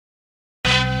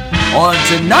On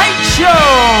tonight's show,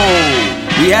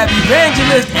 we have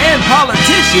evangelist and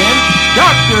politician,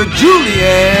 Dr. Julian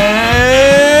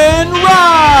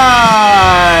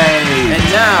Wright. And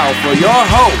now for your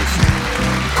host,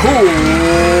 Cool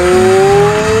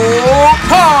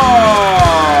Card.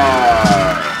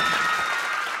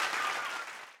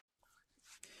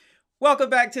 Welcome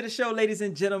back to the show, ladies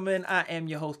and gentlemen. I am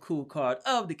your host, Cool Card,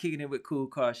 of the Kicking It With Cool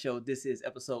Card show. This is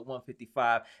episode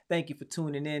 155. Thank you for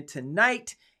tuning in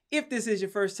tonight. If this is your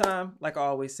first time, like I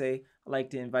always say, I'd like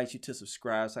to invite you to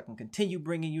subscribe so I can continue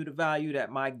bringing you the value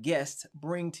that my guests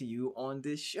bring to you on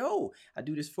this show. I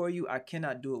do this for you. I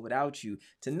cannot do it without you.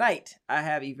 Tonight, I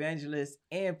have evangelist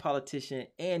and politician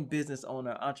and business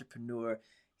owner, entrepreneur.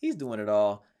 He's doing it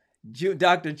all.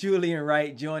 Dr. Julian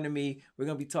Wright joining me. We're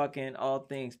going to be talking all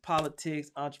things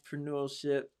politics,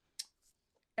 entrepreneurship,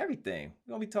 everything.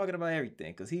 We're going to be talking about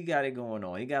everything because he got it going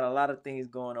on. He got a lot of things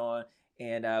going on,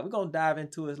 and we're going to dive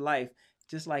into his life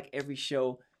just like every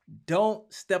show.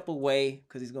 Don't step away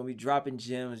because he's going to be dropping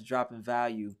gems, dropping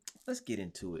value. Let's get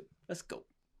into it. Let's go.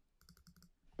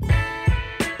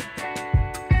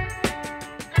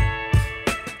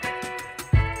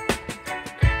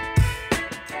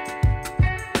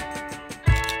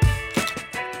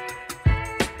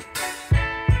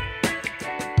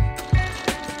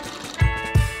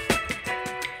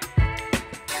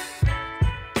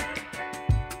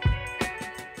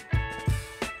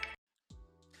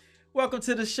 Welcome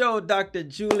to the show, Dr.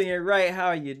 Julian Wright. How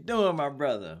are you doing, my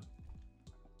brother?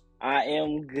 I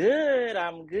am good.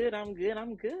 I'm good.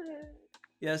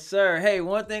 Yes, sir. Hey,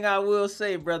 one thing I will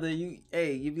say, brother, you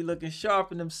be looking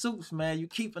sharp in them suits, man. You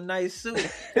keep a nice suit. Is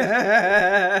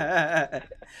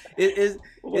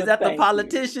that the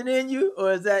politician in you,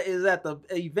 or is that the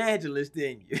evangelist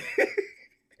in you?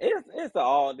 It's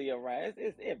all the around.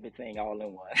 It's everything all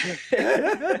in one.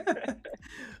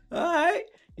 All right.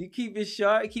 You keep it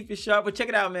sharp. But check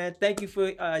it out, man. Thank you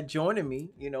for joining me.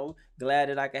 Glad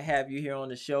that I could have you here on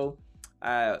the show.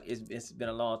 It's been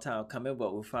a long time coming,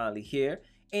 but we're finally here.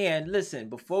 And listen,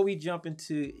 before we jump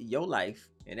into your life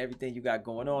and everything you got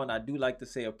going on, I do like to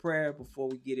say a prayer before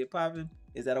we get it popping.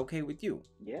 Is that okay with you?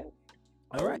 Yeah.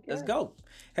 All right, let's go.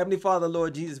 Heavenly Father,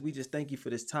 Lord Jesus, we just thank you for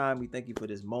this time. We thank you for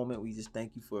this moment. We just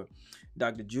thank you for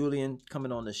Dr. Julian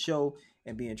coming on the show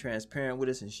and being transparent with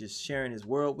us and just sharing his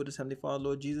world with us, Heavenly Father,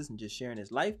 Lord Jesus, and just sharing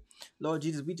his life. Lord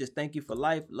Jesus, we just thank you for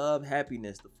life, love,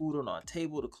 happiness, the food on our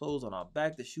table, the clothes on our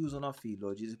back, the shoes on our feet,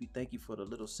 Lord Jesus. We thank you for the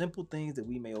little simple things that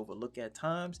we may overlook at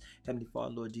times. Heavenly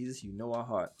Father, Lord Jesus, you know our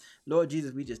heart. Lord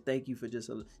Jesus, we just thank you for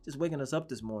just waking us up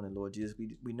this morning, Lord Jesus.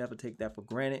 We never take that for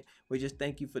granted. We just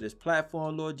thank you for this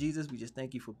platform, Lord Jesus. We just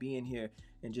thank you for being here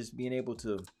and just being able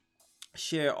to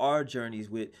share our journeys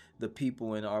with the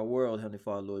people in our world, Heavenly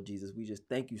Father, Lord Jesus. We just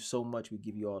thank you so much. We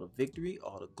give you all the victory,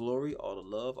 all the glory, all the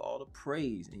love, all the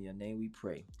praise. In your name we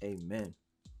pray. Amen.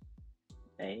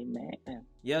 Amen.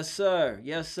 Yes, sir.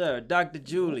 Yes, sir. Dr.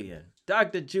 Julian.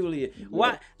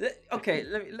 Why? Okay,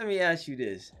 let me ask you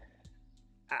this.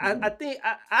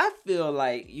 I feel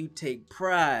like you take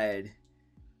pride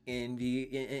in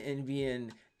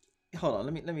being. Hold on.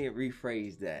 Let me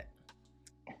rephrase that.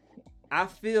 I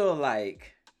feel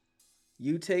like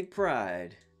you take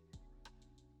pride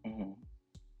in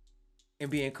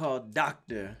being called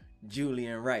Dr.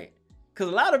 Julian Wright. Because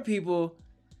a lot of people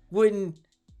wouldn't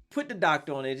put the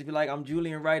doctor on it. Just be like, I'm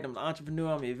Julian Wright. I'm an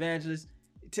entrepreneur. I'm an evangelist.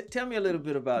 Tell me a little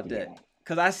bit about that.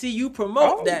 Because I see you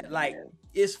promote that like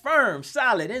it's firm,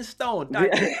 solid, in stone.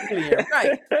 Dr. Julian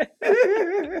Wright.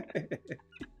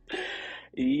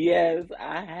 Yes,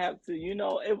 I have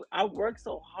to. I worked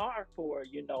so hard for it.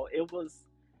 It was.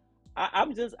 I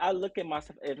look at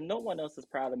myself. If no one else is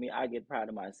proud of me, I get proud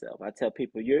of myself. I tell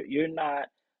people, you're not.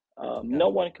 No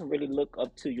one can really look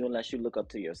up to you unless you look up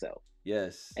to yourself.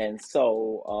 Yes. And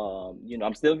so,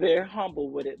 I'm still very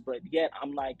humble with it, but yet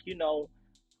I'm like,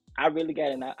 I really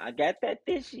got it. And I got that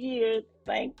this year.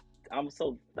 I'm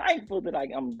so thankful that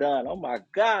I'm done. Oh my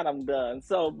God, I'm done.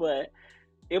 So, but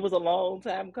it was a long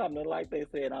time coming. Like they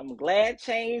said, I'm glad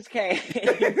change came.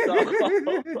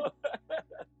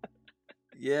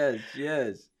 Yes.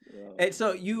 And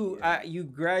so you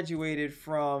graduated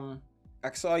from.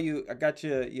 I saw you. I got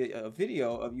a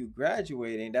video of you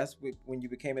graduating. That's when you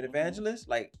became an evangelist.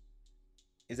 Like,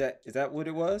 is that what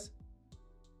it was?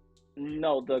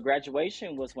 No, the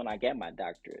graduation was when I got my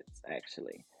doctorates.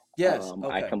 Actually, yes. Okay.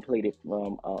 I completed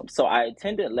from. So I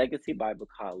attended Legacy Bible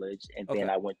College, and then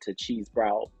I went to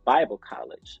Cheesebrow Bible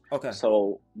College. Okay.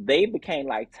 So they became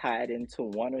like tied into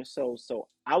one or so. So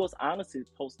I was honestly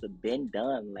supposed to have been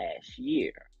done last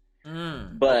year. Okay.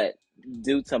 But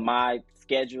due to my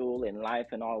schedule and life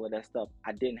and all of that stuff,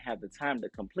 I didn't have the time to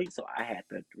complete. So I had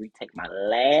to retake my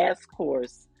last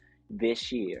course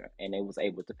this year and it was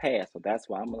able to pass. So that's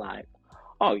why I'm like,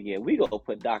 oh yeah, we gonna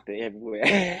put doctor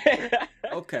everywhere.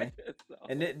 Okay.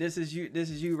 And So this is you. This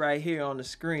is you right here on the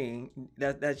screen.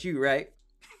 That's you, right?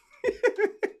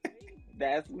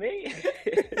 that's me.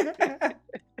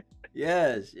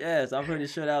 Yes, yes. I'm pretty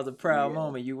sure that was a proud Yeah.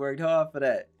 moment. You worked hard for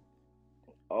that.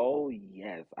 Oh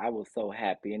yes, I was so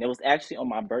happy, and it was actually on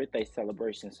my birthday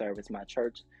celebration service. My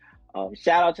church,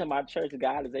 shout out to my church,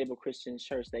 God is Able Christian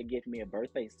Church. They give me a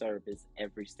birthday service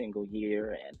every single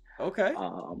year, and Okay.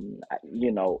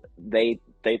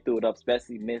 they threw it up.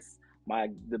 Especially Miss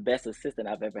the best assistant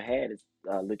I've ever had is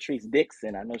Latrice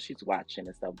Dixon. I know she's watching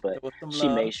and stuff, but There was some she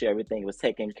love. made sure everything was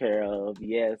taken care of.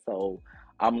 Yeah, so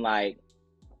I'm like,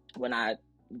 when I,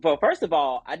 well, first of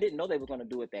all, I didn't know they were going to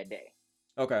do it that day.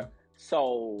 Okay.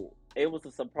 So it was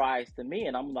a surprise to me,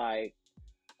 and I'm like,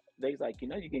 they's like,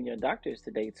 you're getting your doctors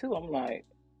today too. I'm like,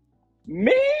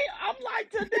 me? I'm like,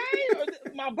 today or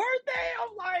my birthday?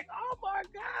 I'm like, oh my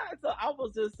god! So I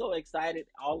was just so excited.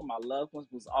 All of my loved ones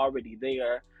was already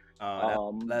there. Oh, that's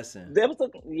a blessing. There was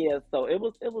yeah. So it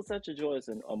was such a joyous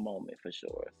a moment for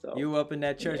sure. So You were up in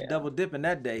that church yeah. double dipping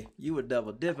that day. You were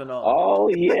double dipping on Oh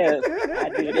yes, I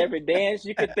did every dance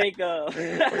you could think of.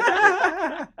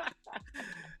 them.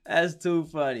 That's too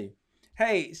funny.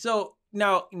 Hey, so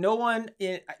now no one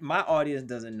in my audience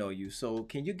doesn't know you. So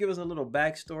can you give us a little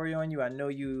backstory on you? I know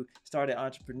you started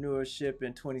entrepreneurship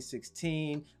in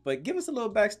 2016, but give us a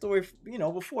little backstory,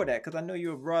 before that, because I know you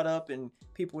were brought up and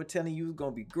people were telling you it was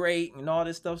gonna be great and all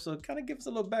this stuff. So kind of give us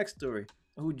a little backstory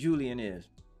of who Julian is.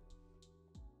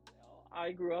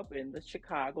 I grew up in the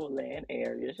Chicagoland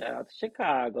area. Shout out to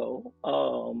Chicago.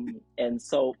 And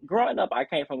so growing up, I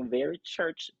came from a very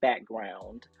church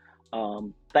background.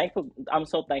 I'm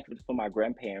so thankful for my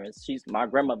grandparents. My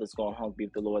grandmother's going home to be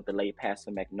with the Lord, the late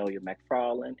Pastor Magnolia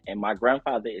McFarland, and my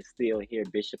grandfather is still here,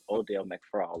 Bishop Odell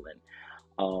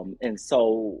McFarland. And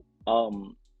so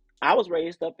I was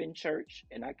raised up in church,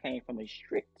 and I came from a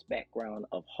strict background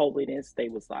of holiness. They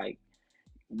was like,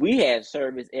 we had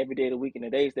service every day of the week, and the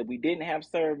days that we didn't have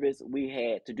service, we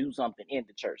had to do something in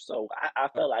the church. So I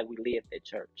felt like we lived at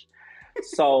church.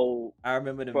 So I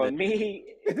remember them for days. me,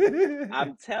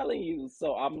 I'm telling you,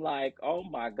 so I'm like, oh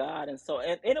my God. And so,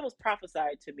 and it was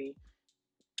prophesied to me,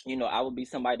 I would be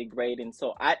somebody great. And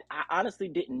so I honestly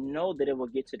didn't know that it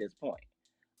would get to this point.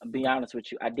 I'll be Okay. honest with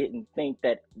you. I didn't think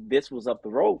that this was up the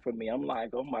road for me. I'm like,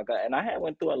 oh my God. And I had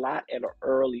went through a lot at an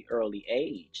early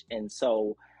age. And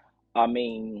so, I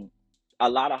mean, a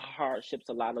lot of hardships,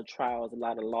 a lot of trials, a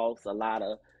lot of loss, a lot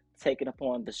of taking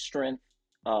upon the strength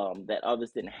that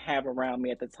others didn't have around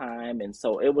me at the time. And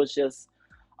so it was just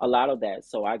a lot of that.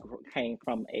 So came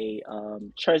from a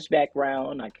church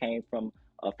background. I came from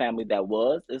a family that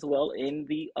was as well in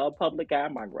the public eye.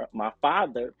 My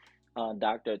father,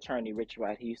 Dr. Attorney Rich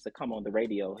Wright, he used to come on the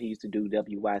radio. He used to do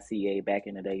WYCA back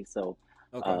in the day. So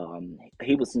Okay.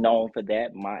 he was known for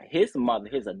that. His mother,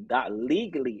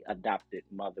 legally adopted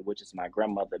mother, which is my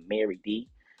grandmother Mary D,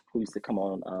 who used to come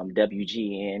on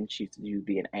WGN. She used to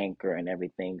be an anchor and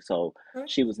everything, so Okay.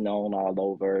 she was known all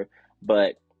over.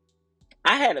 But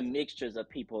I had a mixtures of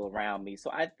people around me, so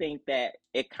I think that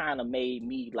it kind of made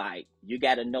me like, you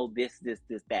got to know this,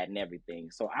 that, and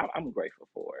everything. So I'm grateful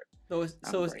for it. So it's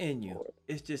I'm so it's grateful in you. for it.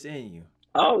 It's just in you.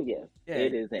 Oh yes, Yeah,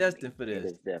 it is in me. destined for It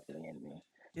this. is definitely in me.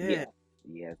 Yeah, Yes,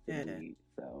 yes, yeah. indeed.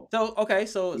 So So okay,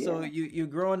 so yeah. you're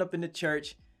growing up in the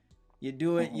church. You're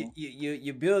doing Mhm.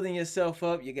 you're building yourself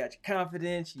up. You got your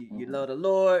confidence. You Mhm. love the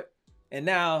Lord, and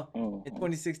now in Mhm.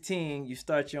 2016 you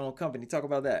start your own company. Talk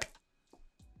about that.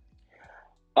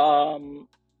 Um.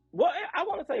 Well, I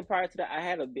want to say prior to that, I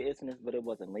had a business, but it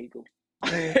wasn't legal.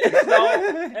 So,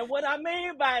 and what I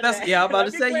mean by That's that, yeah. I'm about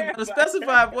to let me say you better clarify.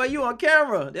 specify. Boy, you on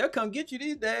camera. They'll come get you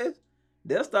these days.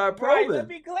 They'll start Right. Let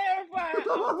probing. me clarify.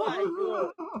 I'm like,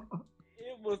 look,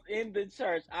 it was in the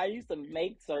church. I used to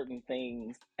make certain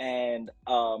things, and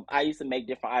I used to make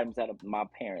different items out of my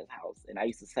parents' house. And I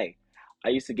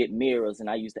used to get mirrors, and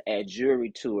I used to add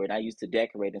jewelry to it, and I used to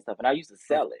decorate and stuff, and I used to Okay.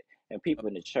 sell it. And people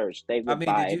in the church, they I would mean,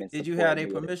 buy did it you and did you have support their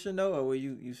me with it. permission though, or were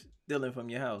you stealing from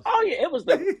your house? Oh yeah, it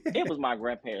was my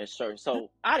grandparents' church, so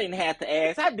I didn't have to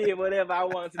ask. I did whatever I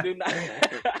wanted to do.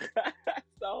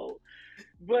 So,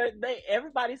 but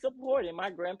everybody supported. My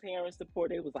grandparents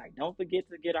supported. It was like, don't forget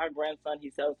to get our grandson. He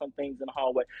sells some things in the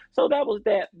hallway. So that was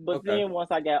that. But Okay. then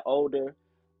once I got older,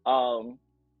 um,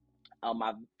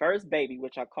 my first baby,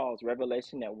 which I call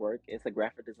Revelation Network, is a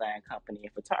graphic design company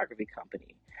and photography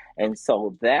company, Okay. and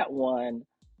so that one,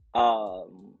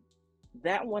 um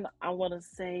That one, I want to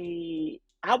say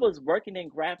I was working in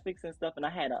graphics and stuff, and I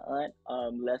had an aunt,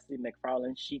 Leslie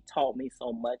McFarland. She taught me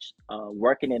so much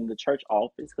working in the church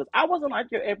office because I wasn't like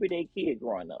your everyday kid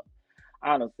growing up.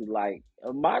 Honestly, like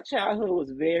my childhood was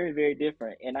very, very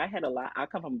different, and I had a lot. I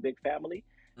come from a big family.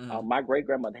 Mm. My great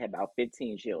grandmother had about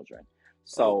 15 children, Oh,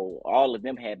 so all of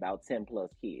them had about 10 plus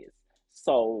kids.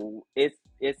 So it's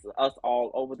us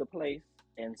all over the place,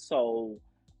 and so,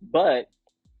 but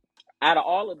out of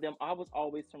all of them, I was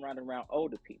always surrounded around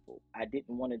older people. I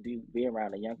didn't want to be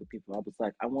around the younger people. I was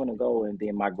like, I want to go. And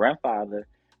then my grandfather,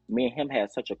 me and him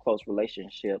had such a close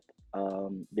relationship.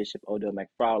 Bishop Odell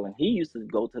McFarland, he used to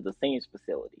go to the seniors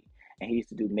facility and he used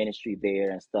to do ministry there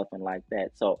and stuff and like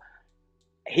that. So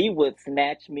he would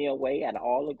snatch me away out of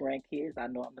all the grandkids. I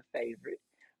know I'm the favorite,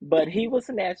 but he would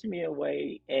snatch me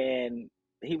away and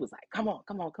he was like, come on,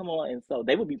 come on, come on. And so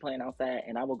they would be playing outside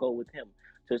and I would go with him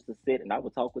just to sit and I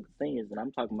would talk with the seniors. And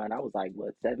I'm talking about, I was like,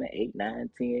 what, 7, 8, 9,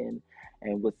 10,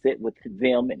 and would sit with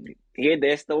them and hear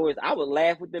their stories. I would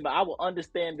laugh with them. I would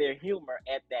understand their humor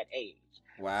at that age.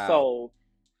 wow. So,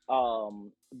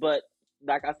 but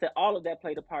like I said, all of that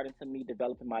played a part into me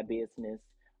developing my business.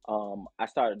 I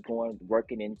started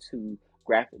working into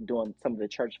graphic, doing some of the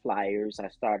church flyers. I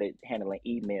started handling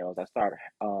emails. I started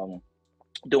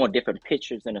doing different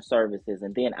pictures in the services.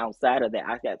 And then outside of that,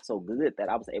 I got so good that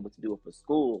I was able to do it for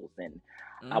schools and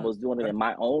I Mm. was doing it Okay. in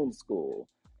my own school.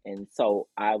 And so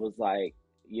I was like,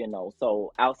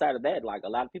 so outside of that, like a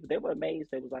lot of people, they were amazed.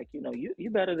 They was like,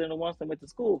 you better than the ones that went to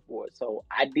school for it. So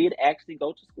I did actually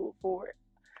go to school for it.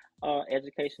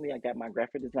 Educationally, I got my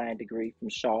graphic design degree from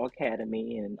Shaw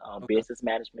Academy and Okay. business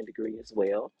management degree as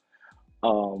well.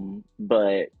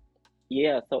 But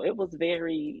yeah, so it was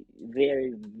very,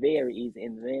 very, very easy.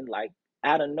 And then, like,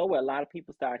 out of nowhere, a lot of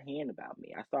people started hearing about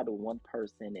me. I started with one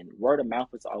person, and word of mouth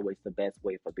is always the best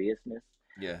way for business.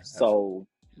 Yeah, absolutely. So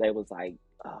they was like,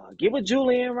 get with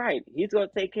Julian Wright. He's going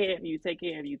to take care of you, take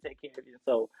care of you, take care of you.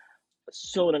 So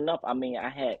soon enough, I mean, I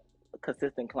had a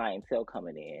consistent clientele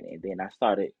coming in, and then I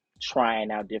started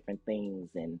trying out different things,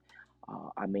 and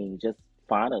I mean, just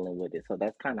fondling with it. So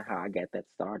that's kind of how I got that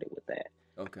started with that.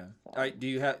 Okay. All So, right.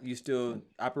 You still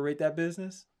operate that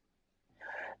business?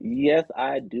 yes,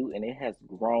 I do, and it has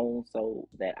grown so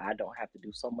that I don't have to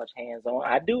do so much hands-on.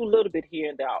 I do a little bit here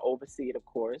and there. I oversee it, of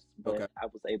course, but Okay. I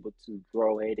was able to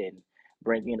grow it and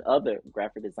bring in other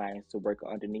graphic designers to work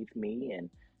underneath me and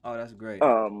Oh, that's great.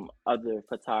 other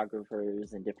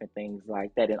photographers and different things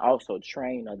like that, and also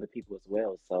train other people as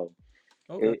well. So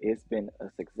Okay. it's been a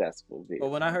successful Well,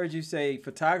 when I business. heard you say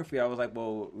photography, I was like,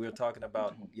 well, we were talking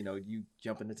about, you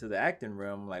jumping into the acting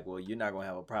realm. Like, well, you're not gonna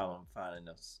have a problem finding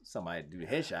somebody to do the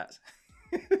headshots.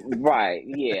 Right,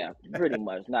 yeah, pretty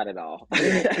much, not at all.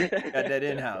 Got that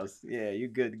in house. Yeah, you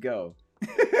good to go.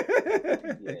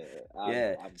 Yeah,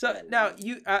 Yeah. I'm So telling now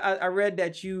you. I read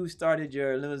that you started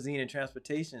your limousine and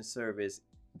transportation service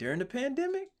during the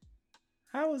pandemic.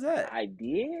 How was that? I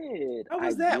did. How I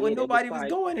was that when did. It was nobody was like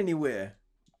going anywhere?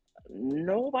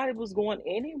 nobody was going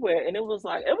anywhere, and it was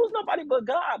like it was nobody but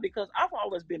God because I've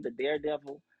always been the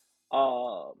daredevil.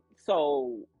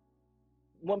 So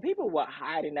when people were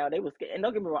hiding out, they was scared. And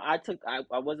don't get me wrong,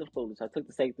 I wasn't foolish. I took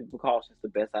the safety precautions the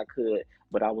best I could,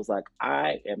 but I was like,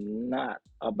 I am not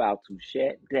about to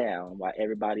shut down while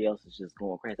everybody else is just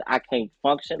going crazy. I can't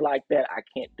function like that. I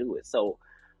can't do it. So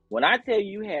when I tell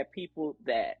you had people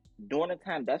that during the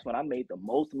time, that's when I made the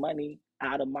most money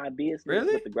out of my business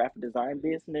Really? with the graphic design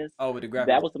business. Oh, with the That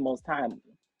graphic. was the most time.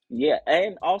 Yeah,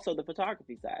 and also the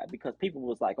photography side because people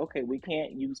was like, okay, we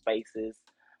can't use spaces,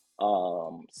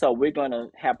 so we're gonna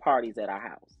have parties at our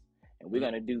house and we're Mm,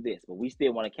 gonna do this, but we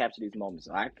still want to capture these moments.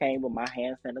 So I came with my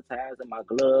hand sanitizer, my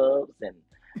gloves, and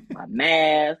my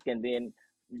mask, and then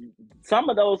some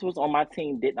of those was on my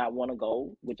team did not want to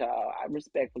go, which I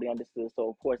respectfully understood. So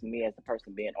of course, me as the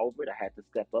person being over it, I had to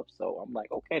step up. So I'm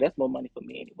like, okay, that's more money for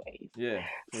me anyways. yeah,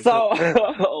 for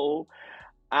sure. So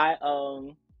I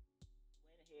went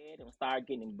ahead and started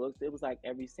getting booked. It was like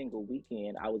every single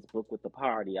weekend I was booked with the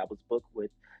party. I was booked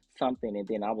with something, and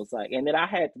then I was like, and then I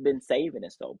had been saving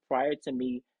it. So prior to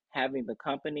me having the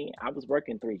company, I was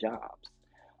working 3 jobs.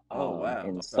 Oh wow.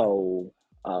 And Okay. so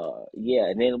yeah,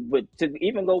 and then to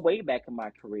even go way back in my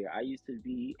career, I used to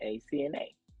be a CNA.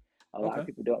 A lot of Okay.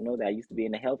 people don't know that I used to be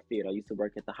in the health field. I used to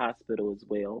work at the hospital as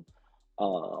well.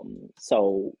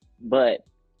 So, but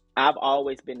I've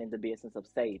always been in the business of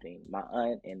saving. My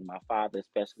aunt and my father,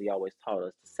 especially, always taught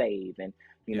us to save, and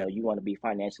Yeah. you want to be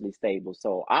financially stable.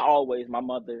 So I always, my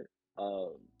mother,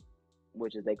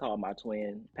 which is they call my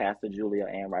twin, Pastor Julia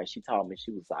and Wright, she taught me.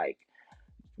 She was like,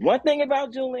 One thing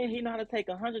about Julian, he know how to take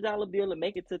 $100 bill and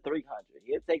make it to 300.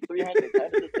 He'll take 300 and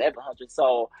turn it to 700.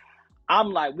 So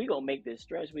I'm like, we gonna make this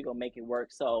stretch. We gonna make it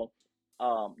work. So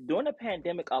during the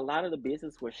pandemic, a lot of the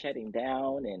business were shutting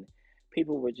down, and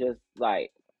people were just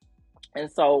like,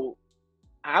 and so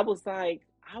I was like,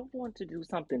 I want to do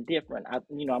something different.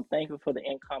 I'm thankful for the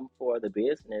income for the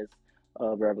business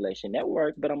of Revelation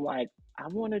Network, but I'm like, I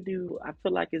want to do. I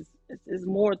feel like it's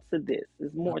more to this.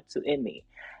 It's more to in me,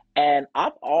 and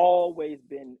I've always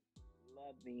been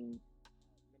loving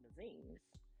limousines.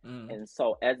 Mm. And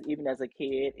so even as a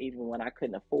kid, even when I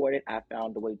couldn't afford it, I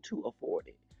found a way to afford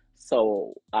it.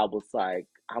 So I was like,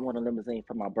 I want a limousine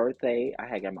for my birthday. I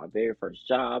had got my very first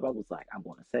job. I was like, I'm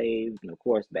going to save. And of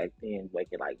course, back then,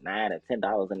 making like $9 and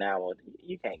 $10 an hour,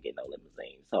 you can't get no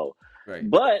limousine. So, Right.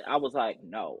 but I was like,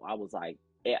 no. I was like,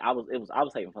 I was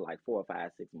saving for like 4 or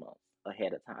 5, 6 months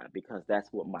ahead of time because that's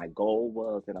what my goal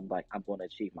was, and I'm like, I'm going to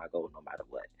achieve my goal no matter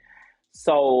what.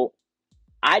 So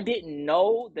I didn't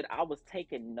know that I was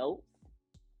taking notes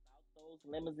about those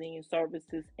limousine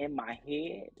services in my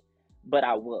head, but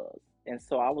I was. And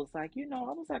so I was like, I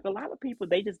was like, a lot of people,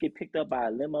 they just get picked up by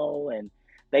a limo and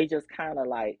they just kind of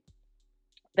like,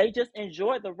 they just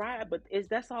enjoy the ride, but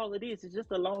that's all it is. It's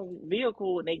just a long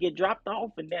vehicle and they get dropped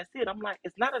off and that's it. I'm like,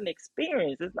 it's not an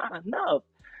experience. It's not enough.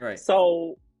 Right.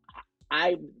 So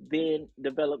I then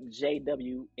developed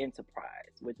JW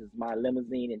Enterprise, which is my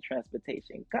limousine and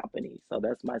transportation company. So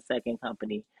that's my second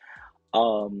company.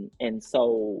 And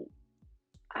so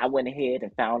I went ahead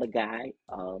and found a guy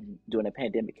during the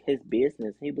pandemic. His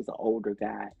business, he was an older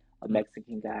guy, a Mm.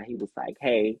 Mexican guy. He was like,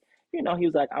 hey, he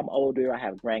was like, I'm older. I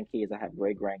have grandkids. I have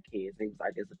great grandkids. He was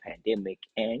like, there's a pandemic.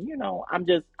 And,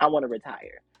 I want to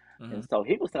retire. Mm-hmm. And so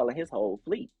he was selling his whole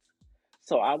fleet.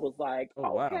 So I was like,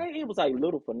 Oh wow. okay. It was like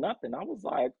little for nothing. I was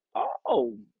like,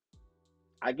 oh,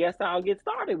 I guess I'll get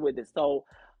started with it. So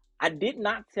I did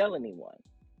not tell anyone.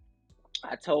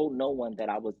 I told no one that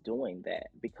I was doing that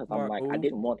because I'm Smart like, I move.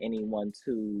 didn't want anyone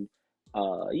to,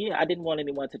 yeah, I didn't want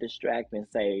anyone to distract me and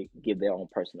say, give their own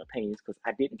personal opinions because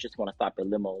I didn't just want to stop at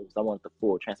limos. I wanted the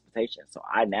full transportation. So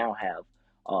I now have,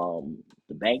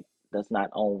 the bank does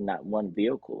not own not one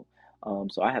vehicle.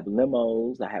 So I have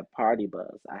limos, I have party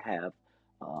bus, I have,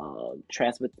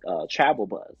 travel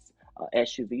bus,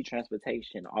 SUV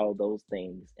transportation, all those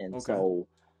things. And Okay.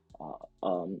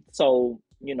 so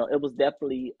it was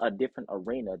definitely a different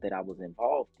arena that I was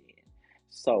involved in.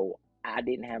 So I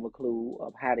didn't have a clue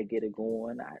of how to get it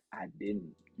going. I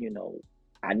didn't,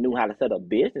 I knew how to set up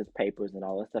business papers and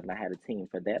all that stuff, and I had a team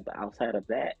for that. But outside of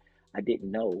that, I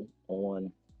didn't know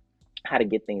on how to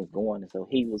get things going. And so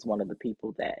he was one of the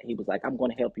people that he was like, I'm going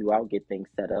to help you out, get things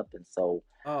set up. And so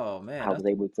Oh man, I that's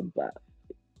was able to buy,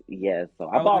 yeah. So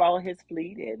I I was bought gonna, all his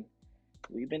fleet, and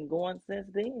we've been going since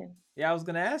then. yeah, I was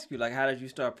gonna ask you like how did you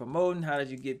start promoting? How did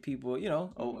you get people,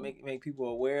 Hmm. make people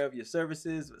aware of your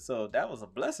services? So that was a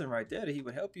blessing right there that he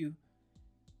would help you.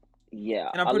 Yeah,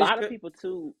 And I'm a pretty lot of sure. people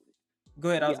too. Go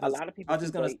ahead. Yeah, a lot of I people was too.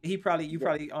 just gonna. You They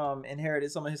probably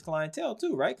inherited some of his clientele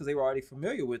too, right? Because they were already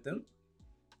familiar with them.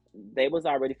 they was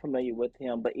already familiar with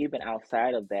him, but even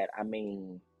outside of that, I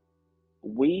mean,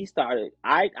 we started.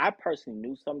 I personally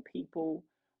knew some people,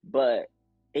 but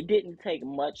it didn't take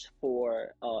much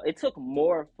for. It took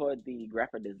more for the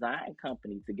graphic design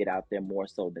company to get out there more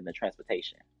so than the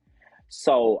transportation.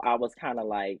 So I was kind of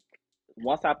like,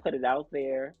 once I put it out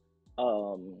there,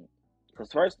 um,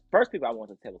 because first people I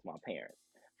wanted to tell was my parents,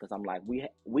 because I'm like,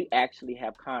 we actually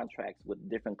have contracts with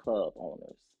different club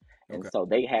owners, and Okay. so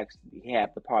they have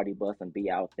the party bus and be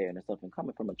out there and stuff. And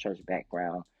coming from a church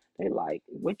background, they like,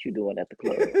 what you doing at the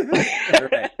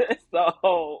Right. club?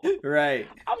 So Right.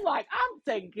 I'm like, I'm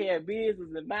taking care of business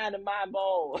and minding my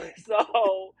bone. And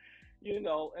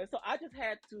so I just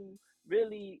had to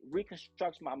really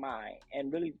reconstruct my mind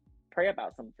and really pray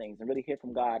about some things and really hear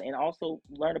from God and also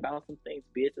learn about some things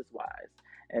business wise.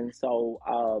 And so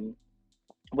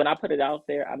when I put it out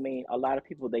there, I mean, a lot of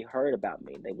people they heard about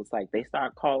me. They was like they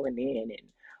started calling in,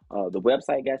 and the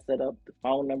website got set up, the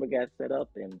phone number got set up,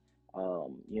 and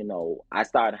I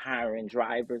started hiring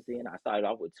drivers in. I started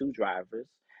off with two drivers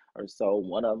or so.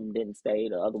 One of them didn't stay.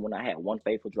 The other one I had one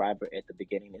faithful driver at the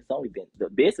beginning. The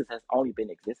business has only been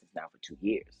in existence now for 2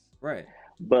 years, Right.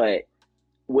 but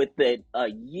with the a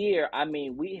year, I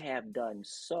mean, we have done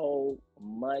so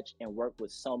much and worked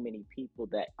with so many people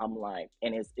that I'm like,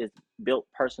 and it's built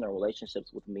personal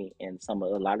relationships with me and a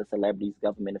lot of celebrities,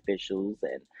 government officials,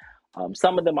 and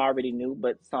some of them I already knew,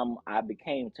 but some I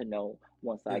became to know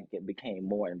once Yeah. became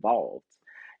more involved.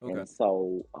 Okay. And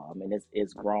so, and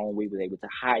it's grown. We were able to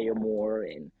hire more,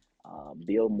 and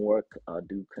build more,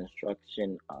 do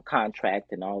construction,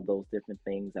 contract, and all those different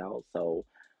things out. So,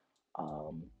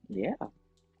 yeah.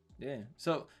 Yeah.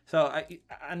 So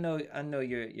I know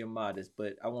you're modest,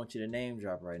 but I want you to name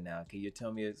drop right now. Can you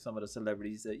tell me some of the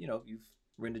celebrities that you've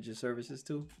rendered your services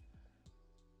to?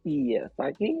 Yes,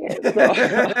 I can. So,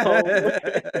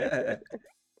 and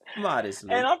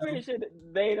Modestly. I'm pretty sure that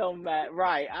they don't mind.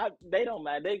 Right? They don't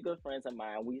mind. They good friends of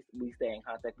mine. We stay in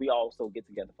contact. We also get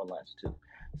together for lunch too.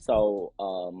 So,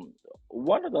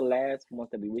 one of the last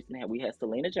ones that we recently had, we had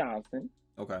Selena Johnson.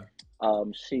 Okay.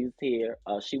 She's here.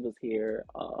 She was here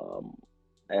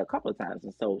a couple of times,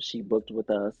 and so she booked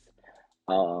with us.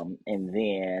 And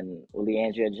then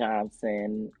Leandria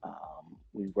Johnson.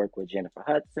 We worked with Jennifer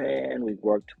Hudson. We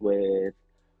worked with,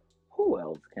 who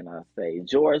else can I say?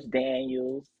 George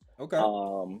Daniels. Okay.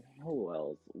 Who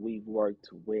else? We've worked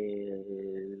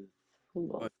with, who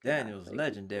Well, else can I Daniel's say we've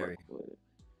legendary. worked with?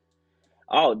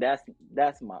 Oh,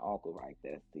 that's my uncle right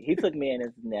there. He took me and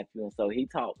his nephew, and so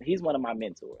he's one of my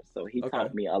mentors. So he Okay.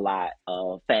 taught me a lot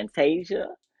of Fantasia,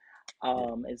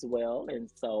 Yeah. as well.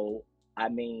 And so, I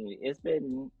mean, it's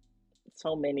been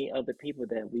so many other people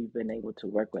that we've been able to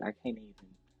work with. I can't even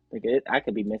think it. I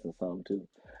could be missing some too.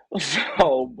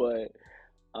 So, but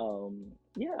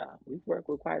yeah, we've worked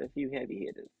with quite a few heavy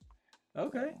hitters.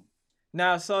 Okay. So,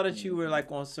 Now I saw that you were mhm.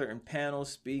 like on certain panels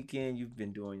speaking. You've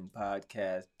been doing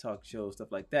podcasts, talk shows,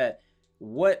 stuff like that.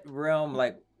 What realm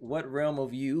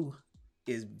of you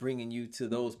is bringing you to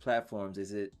those platforms?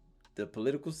 Is it the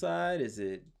political side? Is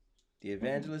it the Mhm.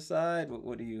 evangelist side?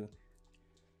 What do you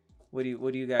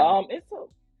got going? It's so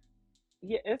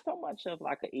Yeah, it's so much of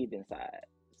like an even side.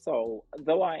 So,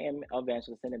 though I am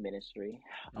evangelist in the ministry,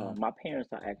 Mhm. my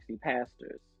parents are actually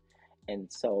pastors,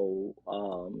 and so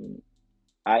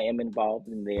I am involved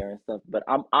in there and stuff. But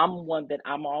I'm one that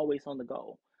I'm always on the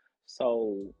go.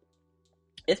 So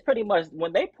it's pretty much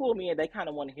when they pull me in, they kind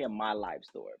of want to hear my life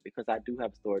story because I do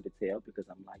have a story to tell. Because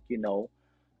I'm like,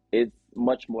 it's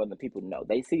much more than people know.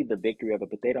 They see the victory of it,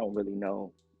 but they don't really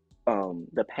know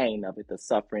the pain of it, the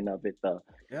suffering of it, the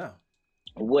Yeah.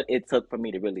 what it took for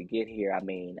me to really get here. I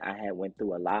mean, I had went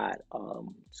through a lot,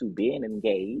 to being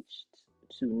engaged,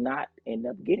 to not end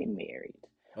up getting married.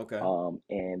 Okay.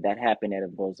 And that happened at a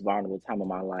most vulnerable time of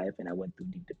my life, and I went through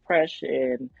deep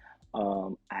depression.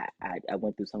 I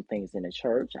went through some things in the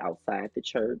church, outside the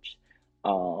church,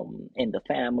 in the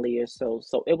family or so.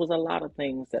 So it was a lot of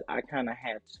things that I kind of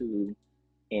had to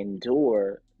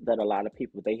endure, that a lot of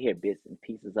people, they hear bits and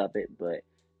pieces of it, but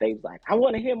they was like, I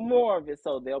want to hear more of it.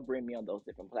 So they'll bring me on those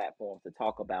different platforms to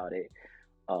talk about it.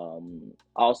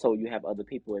 Also, you have other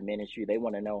people in ministry. They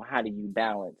want to know, how do you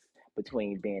balance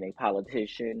between being a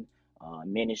politician,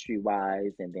 ministry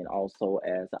wise, and then also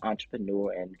as an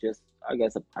entrepreneur, and just, I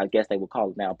guess they would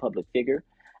call it now, public figure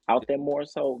out there, more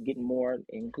so getting more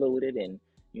included. And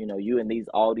you in these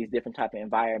all these different type of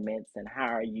environments, and how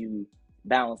are you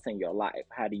balancing your life?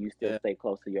 How do you still Yeah. stay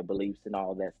close to your beliefs and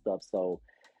all that stuff? So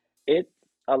it's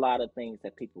a lot of things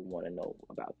that people want to know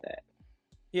about that.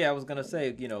 Yeah, I was gonna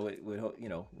say,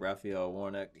 with Raphael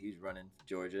Warnock, he's running for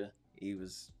Georgia. He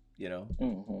was,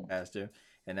 Hmm. pastor,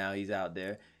 and now he's out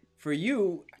there. For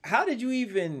you, how did you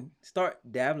even start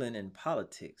dabbling in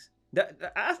politics?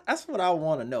 That's what I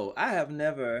want to know. I have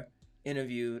never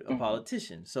interviewed a Hmm.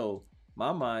 politician, so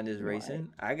my mind is Right.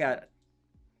 racing. I got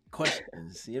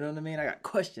questions. You know what I mean? I got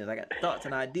questions. I got thoughts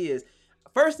and ideas.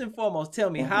 First and foremost, tell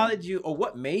me, how Hmm. did you, or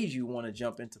what made you want to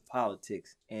jump into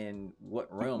politics, and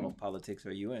what realm Hmm. of politics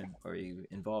are you in, or are you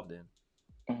involved in?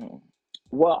 Hmm.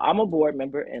 Well, I'm a board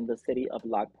member in the city of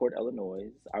Lockport,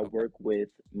 Illinois. I Okay. work with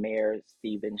Mayor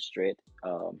Stephen Stritt.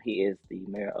 He is the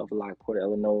mayor of Lockport,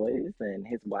 Illinois, and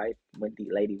his wife,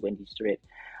 Lady Wendy Stritt.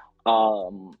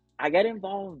 I got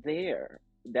involved there.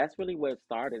 That's really where it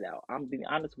started out. I'm being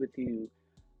honest with you.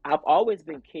 I've always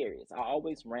been curious. I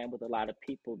always ran with a lot of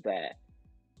people that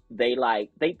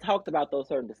they talked about those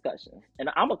certain discussions. And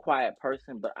I'm a quiet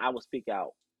person, but I will speak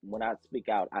out. When I speak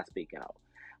out, I speak out.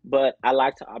 But I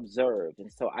like to observe,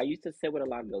 and so I used to sit with a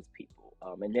lot of those people.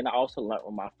 And then I also learned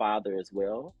with my father as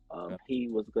well. Okay. He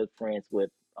was good friends with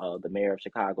the mayor of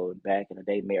Chicago back in the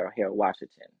day, Mayor Harold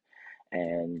Washington,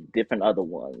 and different other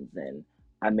ones. And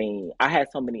I mean, I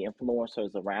had so many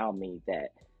influencers around me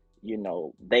that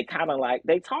they kind of like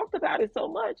they talked about it so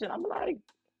much, and I'm like,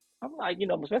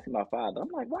 especially my father.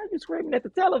 I'm like, why are you screaming at the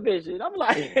television? I'm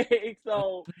like,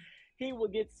 so he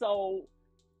would get so,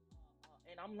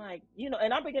 and I'm like,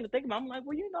 and I begin to think about, I'm like,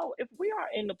 well, if we are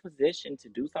in the position to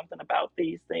do something about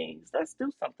these things, let's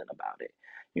do something about it.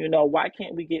 Why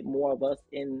can't we get more of us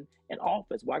in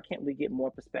office? Why can't we get more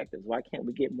perspectives? Why can't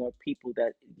we get more people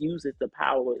that uses the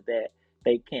power that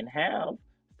they can have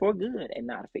for good and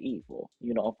not for evil.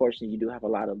 Unfortunately, you do have a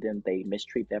lot of them. They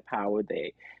mistreat their power.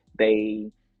 They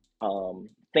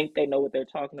think they know what they're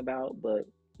talking about, but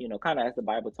kind of as the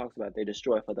Bible talks about, they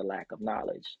destroy for the lack of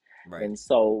knowledge. Right. And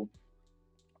so,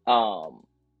 um,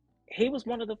 he was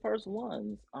one of the first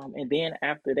ones. And then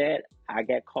after that, I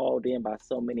got called in by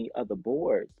so many other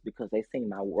boards because they seen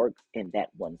my work in that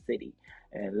one city.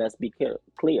 And let's be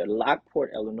clear,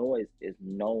 Lockport, Illinois is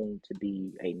known to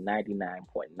be a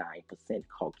 99.9%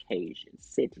 Caucasian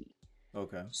city.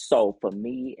 Okay. So for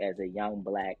me, as a young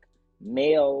black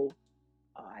male,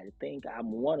 I think I'm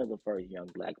one of the first young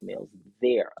black males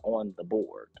there on the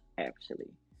board,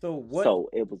 actually. So what So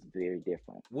it was very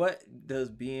different. what does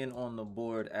being on the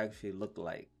board actually look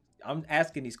like? I'm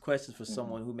asking these questions for Hmm.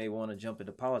 someone who may want to jump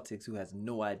into politics who has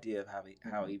no idea of how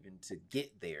Hmm. even to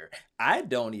get there. I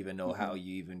don't even know how Hmm.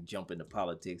 you even jump into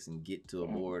politics and get to a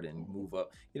board and Hmm. move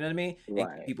up. You know what I mean? And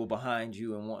Right. people behind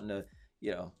you and wanting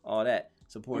to, all that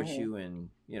support Hmm. you and,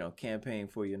 campaign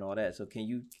for you and all that. So can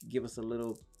you give us a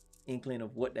little inkling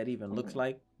of what that even looks Hmm.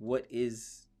 like? What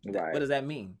is that? What Right. does that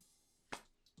mean?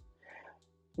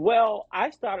 Well, I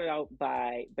started out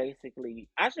by basically,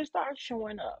 I just started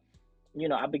showing up.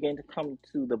 I began to come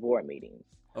to the board meetings.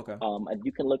 Okay. And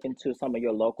you can look into some of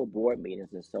your local board meetings.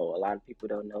 And so a lot of people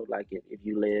don't know, like if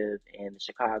you live in the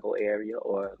Chicago area,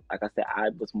 or like I said, I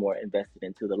was more invested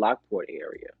into the Lockport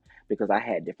area because I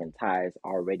had different ties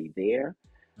already there.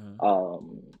 Mhm.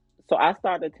 Um, so I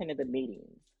started attending the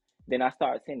meetings. Then I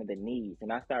started seeing the needs,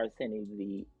 and I started seeing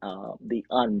the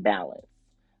unbalance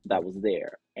that Okay. was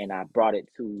there, and I brought it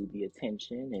to the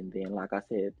attention. And then, like I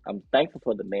said, I'm thankful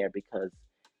for the mayor because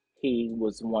he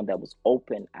was one that was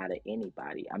open out of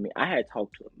anybody. I mean, I had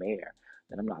talked to a mayor,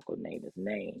 and I'm not gonna name his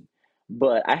name,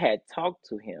 but I had talked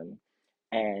to him,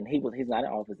 and he's not in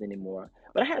office anymore.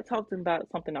 But I had talked to him about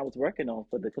something I was working on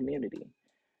for the community,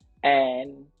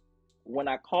 and when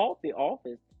I called the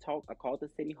office to talk, I called the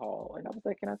city hall and I was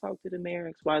like, "Can I talk to the mayor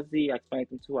XYZ?" I explained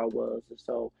to him who I was or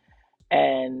so.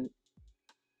 And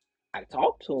I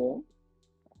talked to him.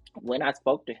 When I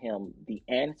spoke to him, the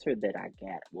answer that I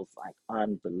got was like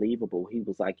unbelievable. He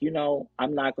was like,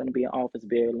 I'm not going to be in office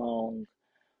very long,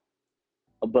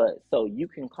 but so you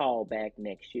can call back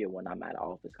next year when I'm out of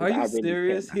office Are because I you really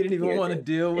serious? He cannot didn't even hear want to this.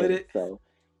 deal with And it. so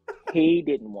he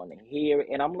didn't want to hear it.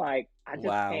 And I'm like, I just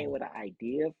came Wow. with an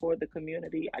idea for the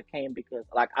community. I came because,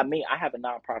 like, I mean, I have a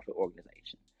nonprofit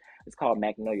organization. It's called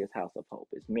Magnolia's House of Hope.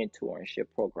 It's mentorship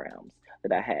programs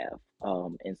that I have.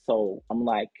 And so I'm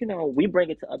like, we bring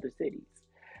it to other cities.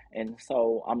 And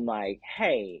so I'm like,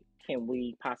 hey, can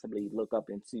we possibly look up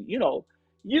into,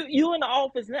 you in the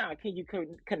office now? Can you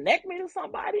connect me to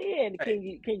somebody? And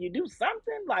Right. can you do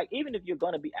something? Like even if you're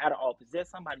gonna be out of office, there's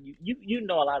somebody you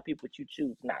know a lot of people, but you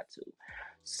choose not to.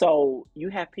 So you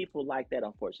have people like that,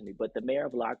 unfortunately. But the mayor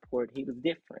of Lockport, he was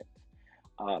different.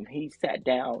 He sat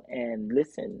down and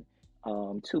listened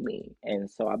to me, and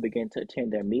so I began to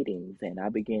attend their meetings, and I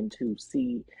began to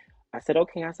see. I said,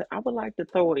 okay. I said I would like to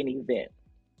throw an event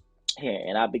here,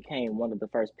 and I became one of the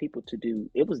first people to do.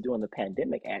 It was during the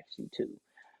pandemic, actually, too,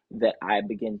 that I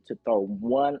began to throw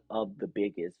one of the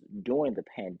biggest during the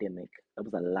pandemic. It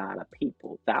was a lot of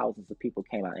people, thousands of people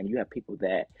came out, and you have people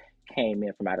that came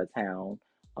in from out of town,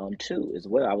 too, as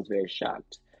well. I was very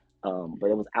shocked, but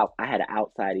it was out. I had an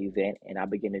outside event, and I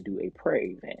began to do a prayer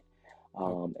event.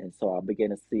 Okay. And so I began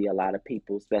to see a lot of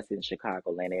people, especially in the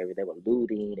Chicagoland area, they were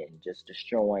looting and just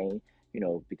destroying,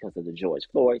 because of the George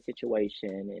Floyd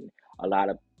situation, and a lot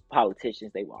of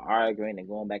politicians, they were arguing and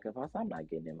going back and forth. I'm not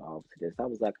getting involved to this. I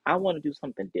was like, I want to do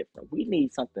something different. We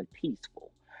need something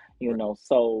peaceful, Right.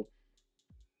 So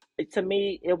to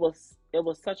me, it was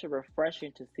such a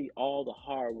refreshing to see all the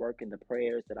hard work and the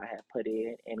prayers that I had put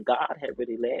in, and God had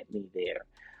really led me there.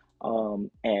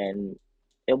 And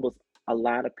it was a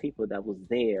lot of people that was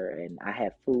there, and I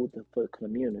had food for the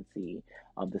community.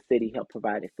 The city helped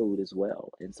provided food as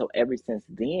well, and so ever since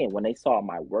then, when they saw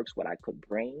my works, what I could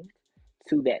bring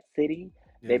to that city,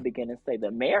 they Yeah. began to say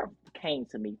the mayor came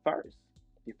to me first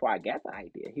before I got the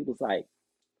idea. He was like,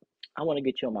 "I want to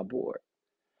get you on my board."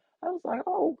 I was like,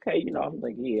 oh, okay. I'm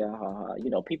like,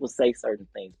 yeah, people say certain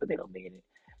things, but they don't mean it.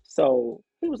 So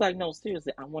he was like, no,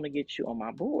 seriously, I want to get you on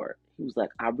my board. He was like,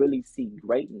 I really see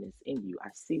greatness in you. I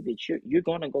see that you're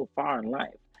going to go far in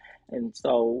life. And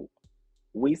so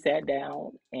we sat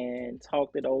down and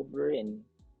talked it over. And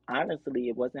honestly,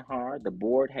 it wasn't hard. The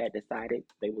board had decided,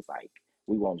 they was like,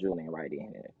 we want Julian right in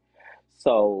here.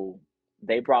 So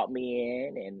they brought me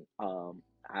in, and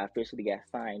I officially got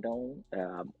signed on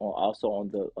also on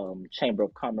the Chamber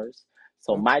of Commerce.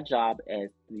 So Okay. my job as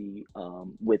the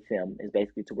with them is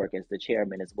basically to work as the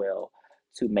chairman as well,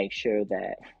 to make sure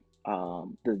that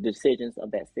the decisions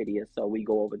of that city. And so we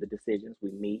go over the decisions,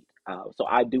 we meet. So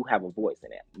I do have a voice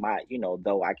in it.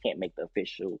 Though I can't make the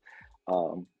official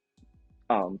um,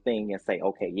 thing and say,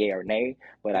 okay, yeah or nay,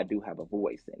 but I do have a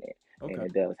voice in it. And Okay.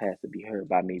 it does has to be heard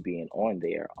by me being on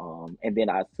there. And then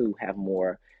I too have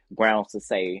more grounds to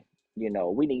say,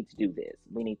 we need to do this.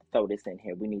 We need to throw this in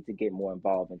here. We need to get more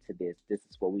involved into this. This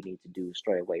is what we need to do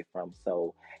straight away from.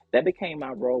 So that became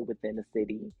my role within the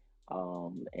city.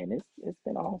 And it's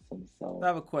been awesome. I So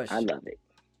have a I question. love it.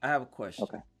 I have a question.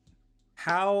 Okay.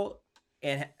 How,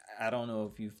 and I don't know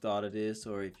if you've thought of this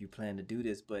or if you plan to do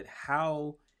this, but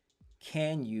how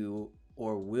can you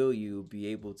or will you be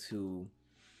able to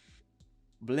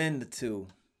blend the two,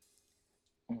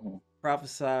 Hmm.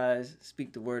 prophesize,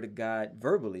 speak the word of God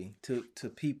verbally to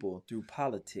people through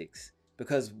politics?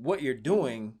 Because what you're Hmm.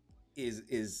 doing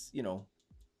is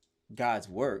God's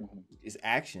work, Hmm. is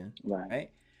action, Right.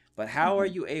 right? But how are Hmm.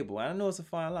 you able? I know it's a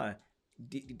fine line.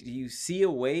 Do you see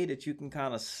a way that you can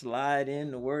kind of slide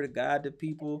in the word of God to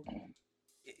people,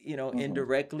 Hmm.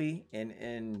 indirectly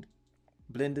and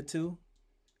blend the two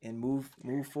and move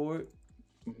forward?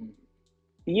 Hmm.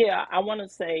 Yeah, I want to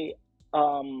say,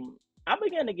 I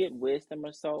began to get wisdom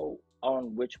or so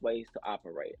on which ways to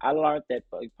operate. I learned that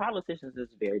politicians is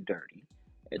very dirty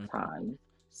at Hmm. times.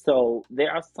 So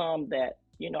there are some that,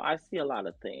 I see a lot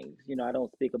of things. I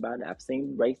don't speak about it. I've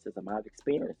seen racism. I've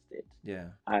experienced it. Yeah,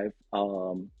 I've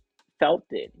felt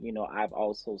it. I've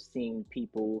also seen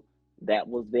people that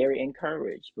was very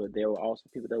encouraged, but there were also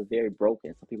people that were very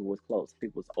broken. Some people was closed, some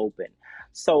people was open.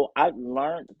 So I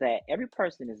learned that every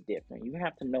person is different. You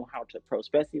have to know how to approach,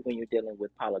 especially when you're dealing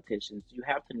with politicians. You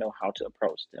have to know how to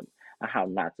approach them and how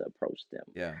not to approach them.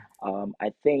 yeah,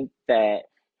 I think that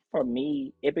for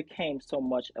me, it became so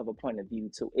much of a point of view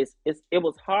too. It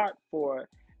was hard for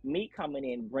me coming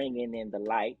in, bringing in the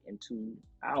light into,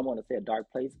 I don't want to say a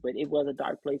dark place, but it was a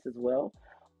dark place as well.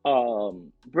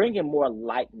 Bringing more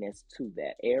lightness to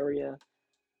that area,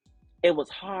 it was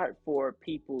hard for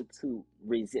people to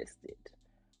resist it.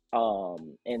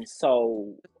 And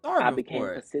so I starving became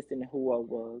for it. consistent in who I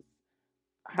was.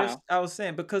 How? I was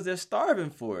saying because they're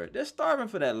starving for it. They're starving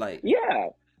for that light. Yeah,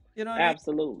 You know what I mean?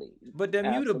 absolutely, But they're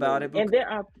mute about absolutely. it And because there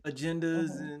are.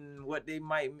 agendas Mhm, and what they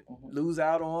might mhm. lose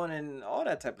out on and all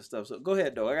that type of stuff. So go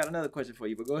ahead, though. I got another question for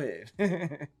you, but go ahead.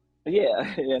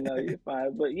 Yeah, no, you're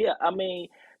fine. But yeah, I mean,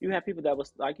 you have people that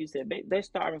was like you said, they're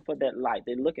starving for that light.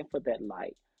 They're looking for that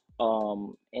light.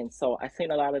 And so I've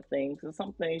seen a lot of things, and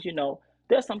some things,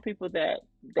 there's some people that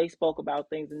they spoke about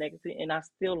things in negative, and I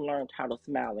still learned how to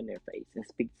smile in their face and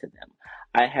speak to them.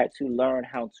 I had to learn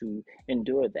how to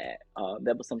endure that.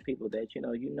 There were some people that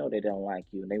they don't like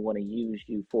you, and they want to use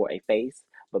you for a face,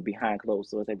 but behind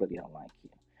closed doors, they really don't like you.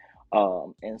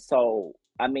 And so,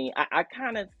 I mean, I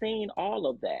kind of seen all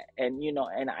of that, and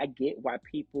and I get why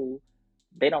people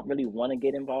they don't really want to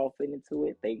get involved into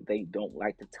it. They don't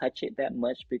like to touch it that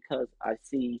much because I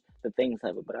see the things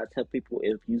of it. But I tell people,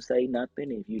 if you say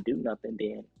nothing, if you do nothing,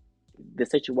 then the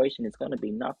situation is going to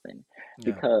be nothing,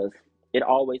 Yeah, because it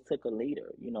always took a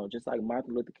leader. Just like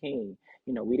Martin Luther King.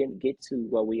 We didn't get to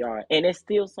where we are, and it's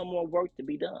still some more work to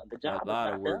be done. The a job is lot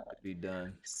of not done. work to be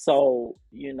done. So,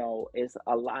 it's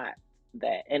a lot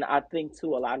that, and I think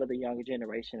too, a lot of the younger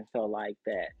generation feel like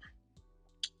that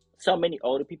so many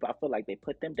older people, I feel like they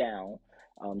put them down.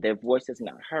 Their voice is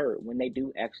not heard when they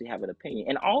do actually have an opinion,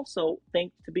 and also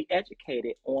think to be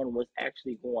educated on what's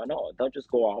actually going on. Don't just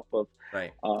go off of,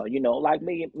 Right. like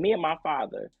me and my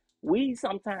father. We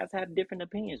sometimes have different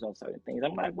opinions on certain things.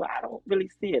 I'm like, well, I don't really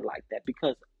see it like that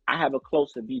because I have a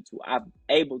closer view to. I'm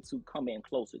able to come in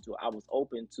closer to. I was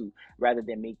open to, rather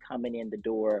than me coming in the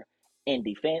door in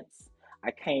defense. I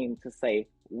came to say,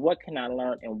 what can I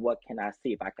learn and what can I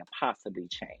see if I can possibly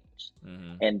change?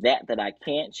 Hmm. And that I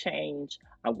can't change,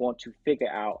 I'm going to figure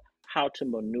out how to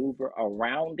maneuver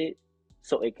around it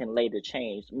so it can later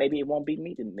change. Maybe it won't be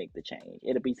me to make the change.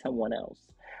 It'll be someone else.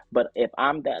 But if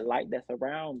I'm that light that's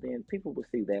around, then people will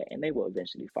see that and they will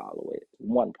eventually follow it.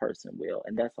 One person will,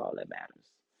 and that's all that matters.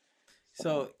 So,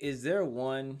 So, is there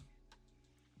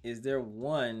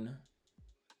one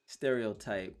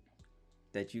stereotype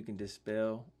that you can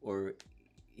dispel or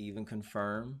even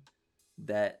confirm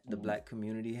that the mhm, black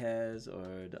community has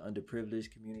or the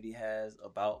underprivileged community has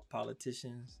about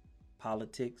politicians,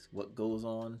 politics, what goes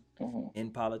on mhm.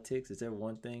 in politics? Is there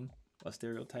one thing, a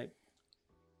stereotype?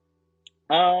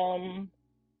 Um,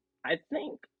 I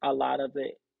think a lot of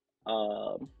it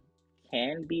um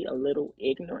can be a little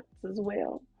ignorance as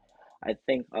well. I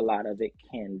think a lot of it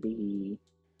can be,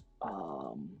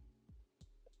 um,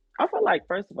 I feel like,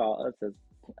 first of all, us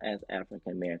as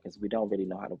African Americans, we don't really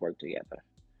know how to work together.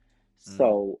 Mm,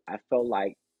 So I feel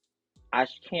like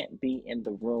can't be in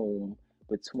the room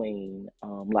between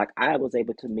like I was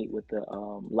able to meet with the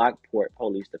Lockport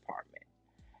Police Department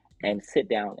and sit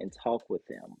down and talk with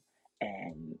them.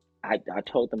 And I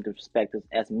told them to respect us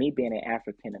as me being an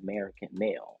African American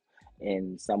male.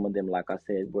 And some of them, like I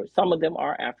said, were some of them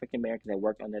are African American that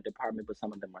work on their department, but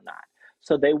some of them are not.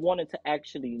 So they wanted to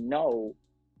actually know,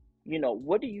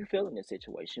 what do you feel in this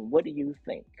situation? What do you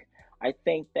think? I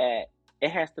think that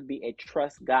it has to be a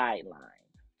trust guideline.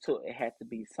 So it has to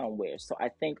be somewhere. So I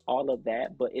think all of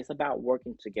that, but it's about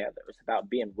working together. It's about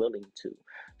being willing to.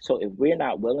 So if we're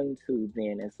not willing to,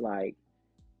 then it's like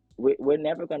we're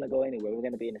never going to go anywhere. We're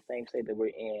going to be in the same state that we're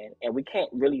in. And we can't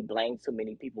really blame so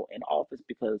many people in office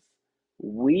because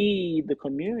we, the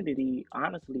community,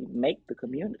 honestly make the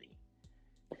community.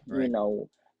 You Right. know,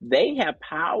 they have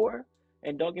power,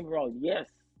 and don't get me wrong, yes,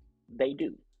 they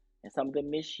do. And some of them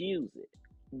misuse it.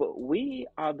 But we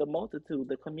are the multitude,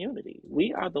 the community.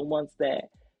 We are the ones that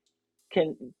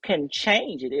can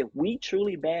change it. If we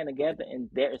truly band together and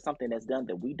there is something that's done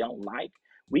that we don't like,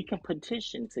 we can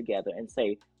petition together and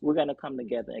say we're going to come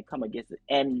together and come against it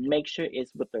and make sure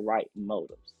it's with the right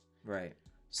motives. Right.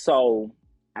 So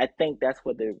I think that's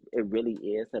what it really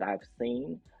is that I've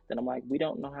seen. That I'm like, we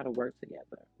don't know how to work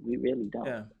together. We really don't.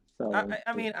 Yeah. So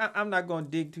I mean, I'm not going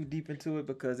to dig too deep into it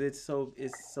because it's so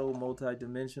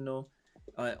multidimensional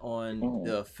on mm,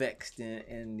 the effects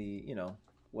and the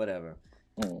whatever,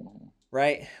 mm,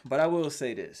 right? But I will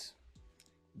say this: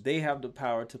 they have the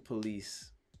power to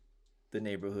police the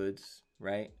neighborhoods,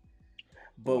 right?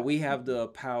 But right, we have the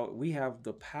power. We have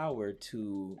the power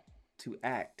to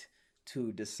act,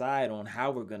 to decide on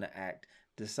how we're gonna act,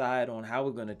 decide on how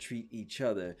we're gonna treat each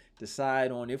other,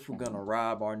 decide on if we're gonna mm,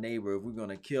 rob our neighbor, if we're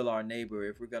gonna kill our neighbor,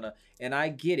 if we're gonna. And I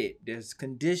get it. There's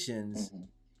conditions. mm,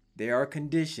 There are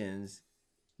conditions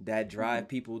that mm, drive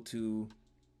people to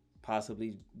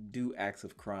possibly do acts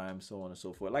of crime, so on and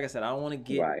so forth. Like I said, I don't want to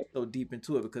get right, so deep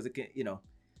into it because it can,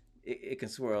 it can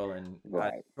swirl and out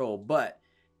of right, control. But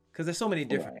because there's so many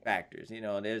different right, factors,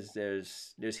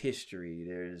 there's history,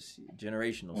 there's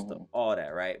generational stuff, mm, all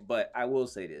that, right? But I will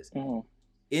say this: mm,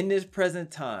 in this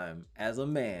present time, as a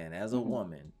man, as a mm.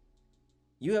 woman,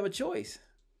 you have a choice,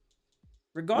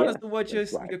 regardless Yeah, of what your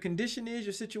that's right. your condition is,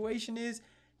 your situation is.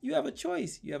 You have a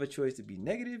choice. You have a choice to be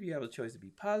negative. You have a choice to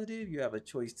be positive. You have a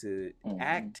choice to Mm,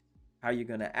 act how you're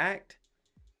gonna act,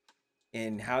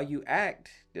 and how you act.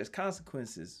 There's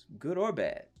consequences, good or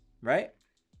bad, right?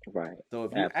 right. So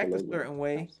if you act a Absolutely, certain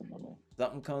way, absolutely.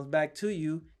 something comes back to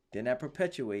you, then that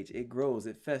perpetuates, it grows,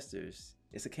 it festers.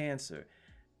 It's a cancer.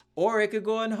 Or it could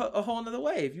go in a whole nother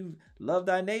way. If you love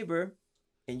thy neighbor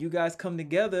and you guys come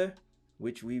together,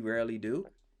 which we rarely do,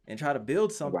 and try to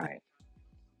build something Right.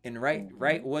 and right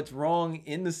Hmm. what's wrong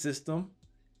in the system,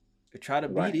 or try to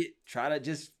beat Right. it, try to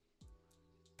just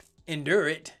endure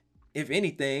it, if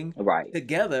anything, Right.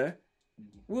 together,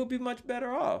 Mhm, we'll be much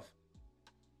better off.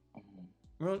 mhm.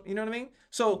 You know what I mean?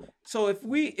 So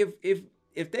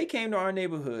if they came to our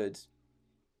neighborhoods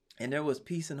and there was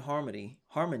peace and harmony,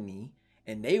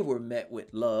 and they were met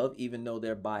with love, even though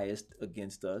they're biased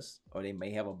against us, or they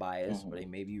may have a bias, or Mhm. they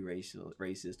may be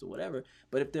racist or whatever.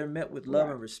 But if they're met with love Right.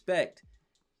 and respect,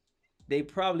 they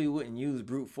probably wouldn't use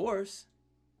brute force.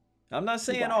 I'm not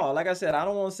saying Right. all. Like I said, I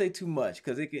don't want to say too much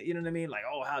because it could, what I mean? Like,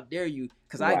 oh, how dare you?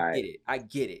 Because I Right. get it. I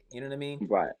get it. You know what I mean?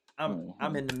 Right.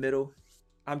 I'm Mhm. in the middle.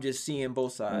 I'm just seeing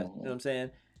both sides. You know what Mhm. I'm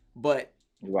saying? But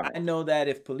I Right. know that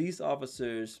if police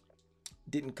officers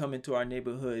didn't come into our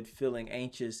neighborhood feeling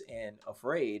anxious and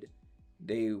afraid,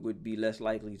 they would be less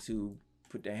likely to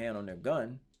put their hand on their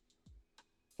gun.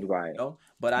 Right.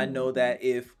 But I know Mhm. that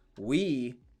if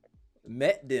we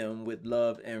met them with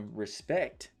love and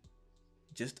respect,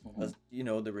 just Mhm.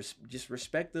 just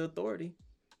respect the authority.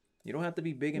 You don't have to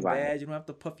be big and Right. bad. You don't have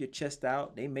to puff your chest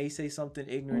out. They may say something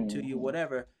ignorant to you, Mhm.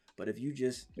 whatever. But if you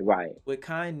just Right. with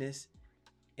kindness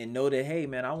and know that, hey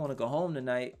man, I want to go home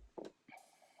tonight.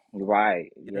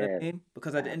 Right. You know what I Yes. mean?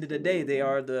 Because at the end of the day, they Absolutely.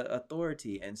 are the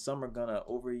authority, and some are gonna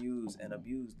overuse and Mhm.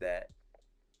 abuse that,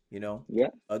 you know, Yeah.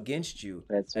 against you.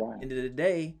 That's At right. the end of the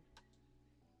day,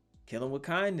 kill them with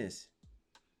kindness,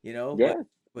 But Yes.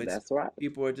 but That's right.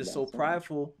 people are just so That's right.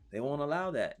 prideful, they won't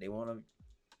allow that. They want to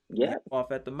nip Yes.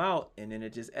 off at the mouth, and then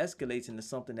it just escalates into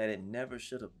something that it never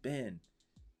should have been.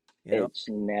 You know, It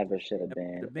never should have never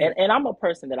should been. have And been. I'm a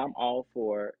person that I'm all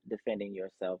for defending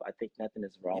yourself. I think nothing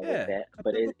is wrong with Yeah, that.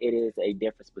 But absolutely. it is a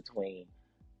difference between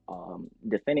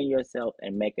defending yourself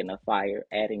and making a fire,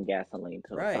 adding gasoline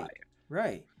to a Right, fire.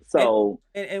 right. And So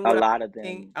and a what I'm lot of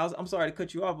saying, them, I'm sorry to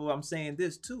cut you off, but I'm saying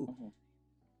this too. mhm,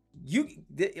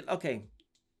 Okay,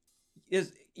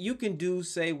 is you can do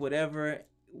say whatever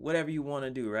you want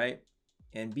to do, right?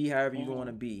 and be however you want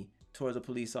to Mhm. be towards a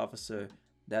police officer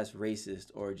that's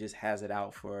racist or just has it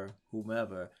out for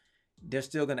whomever, they're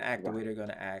still going to act the way Right. they're going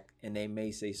to act, and they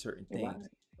may say certain things.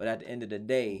 Right. But at the end of the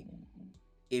day, Mhm.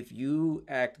 if you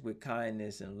act with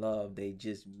kindness and love, they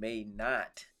just may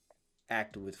not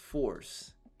act with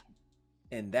force.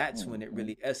 And that's when it Mhm.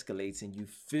 really escalates, and you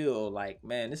feel like,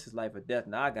 man, this is life or death.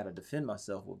 Now I got to defend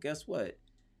myself. Well, guess what?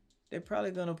 They're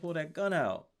probably going to pull that gun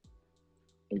out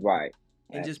Right.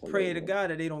 and just pray to Absolutely. God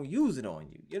that they don't use it on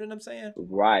you. You know what I'm saying?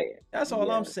 Right. That's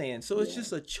all I'm Yes. saying. So it's Yes.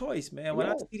 just a choice, man. When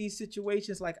I Yes. see these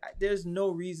situations, like, there's no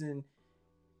reason,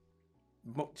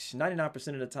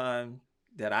 99% of the time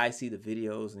that I see the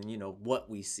videos and, what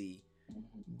we see, Mhm.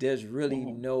 there's really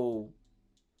Mhm. no,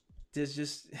 there's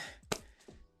just,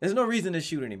 there's no reason to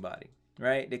shoot anybody,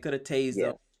 right? They could have tased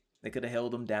them. Yes. They could have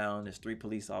held them down. There's 3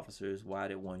 police officers. Why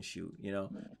did one shoot?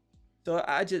 Mhm. So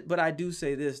but I do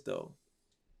say this though.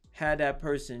 Had that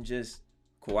person just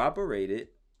cooperated,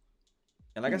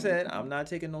 and like I said, I'm Mhm. not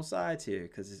taking no sides here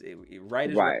because right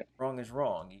is right, Right. wrong is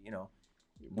wrong.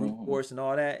 Brute Mhm. force and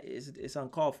all that is it's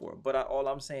uncalled for. But all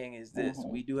I'm saying is this: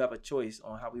 Mhm. we do have a choice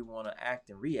on how we want to act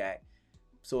and react.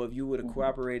 So if you would have Mhm.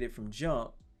 cooperated from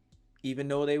jump, even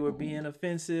though they were Mhm. being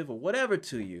offensive or whatever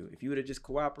to you, if you would have just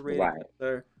cooperated, Right.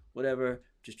 sir, whatever,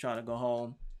 just trying to go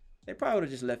home, they probably would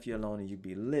have just left you alone and you'd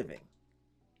be living.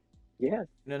 Yes.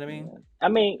 You know what I mean? Yes. I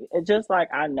mean, it's just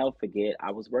like I never forget. I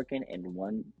was working in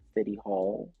one city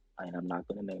hall, and I'm not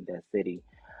going to name that city.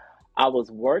 I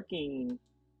was working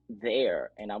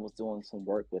there, and I was doing some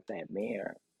work with that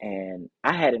mayor, and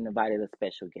I had invited a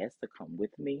special guest to come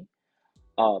with me,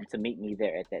 to meet me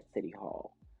there at that city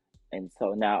hall. And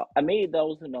so now, I mean,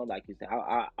 those who know, like you said,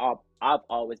 I've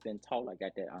always been told, I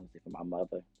got that honestly from my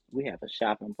mother, we have a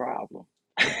shopping problem.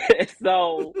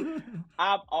 So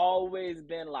I've always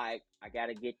been like, I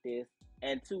gotta get this.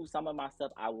 And two, some of my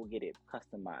stuff, I will get it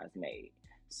customized made.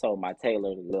 So my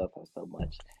tailor love her so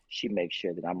much. She makes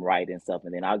sure that I'm right and stuff.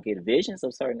 And then I'll get visions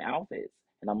of certain outfits.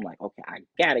 And I'm like, okay, I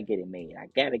gotta get it made. I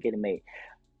gotta get it made.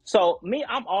 So me,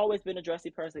 I'm always been a dressy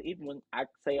person. Even when I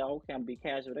say, oh, okay, I'm be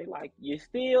casual, they like, you're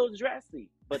still dressy.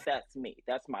 But that's me.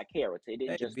 That's my character. It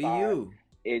didn't Hey, just be start. you.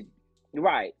 It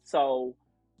right. So,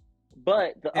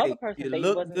 but the other Hey, person, you they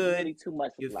look wasn't good, really too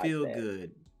much you like feel that.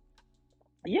 good.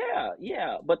 Yeah,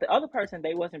 yeah. But the other person,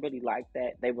 they wasn't really like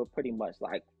that. They were pretty much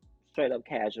like straight up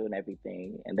casual and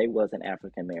everything, and they was an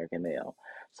African American male.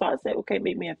 So I said, okay,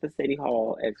 meet me at the city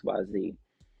hall, XYZ.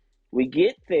 We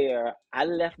get there, I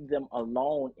left them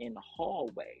alone in the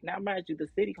hallway. Now, mind you, the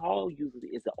city hall usually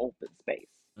is an open space.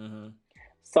 Mm-hmm.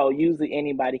 So usually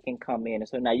anybody can come in. And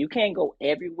so now you can't go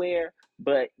everywhere,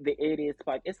 but it is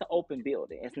like it's an open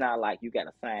building. It's not like you got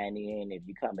to sign in. If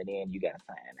you coming in, you got to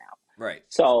sign out. Right.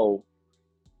 So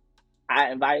I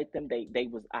invited them. They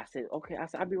was. I said, okay. I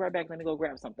said, I'll be right back. Let me go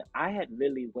grab something. I had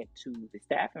literally went to the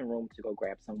staffing room to go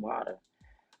grab some water.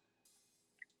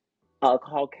 A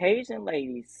Caucasian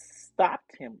lady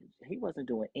stopped him. He wasn't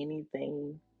doing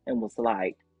anything and was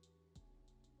like,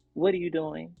 "What are you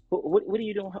doing? What are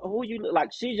you doing? Who are you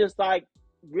like?" She just like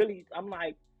really. I'm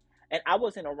like, and I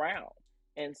wasn't around,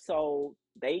 and so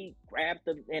they grabbed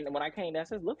him. And when I came down, I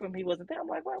said, "Look for him. He wasn't there." I'm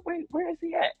like, "Wait, where is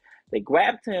he at?" They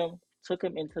grabbed him, took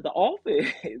him into the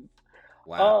office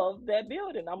Wow. of that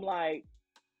building. I'm like,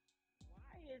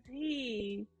 why is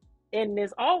he in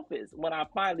this office? When I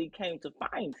finally came to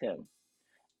find him.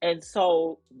 And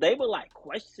so they were like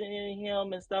questioning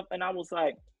him and stuff. And I was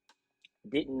like,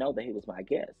 didn't know that he was my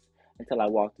guest until I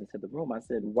walked into the room. I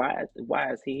said, why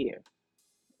is he here?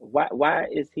 Why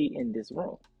is he in this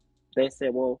room? They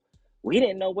said, well, we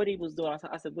didn't know what he was doing.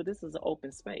 I said, well, this is an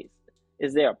open space.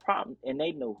 Is there a problem? And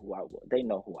they know who I was. They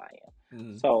know who I am.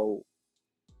 Mm-hmm. So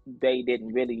they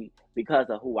didn't really,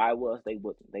 because of who I was, they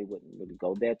wouldn't really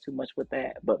go there too much with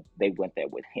that, but they went there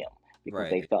with him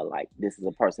because they Right. felt like this is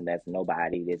a person that's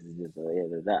nobody, this is just a da,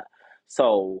 da, da.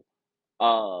 So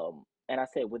and I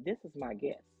said, well, this is my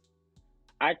guest.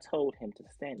 I told him to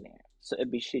stand there. So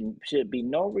should be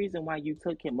no reason why you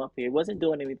took him up here. He wasn't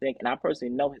doing anything, and I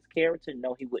personally know his character,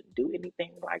 know he wouldn't do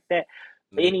anything like that.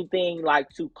 Mm-hmm. Anything like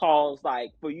to cause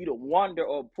like for you to wonder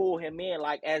or pull him in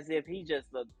like as if he just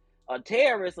a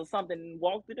terrorist or something and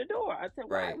walk through the door. I said,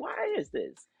 Right. why is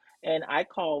this? And I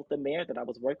called the mayor that I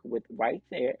was working with right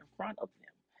there in front of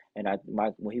him. And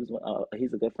when he was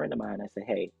he's a good friend of mine. I said,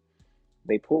 hey,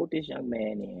 they pulled this young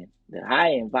man in that I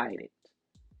invited,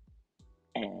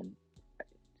 and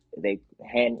I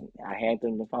handed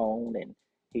him the phone, and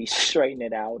he straightened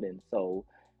it out. And so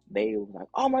they was like,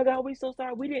 oh my God, we so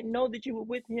sorry, we didn't know that you were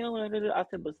with him. I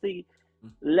said, but see,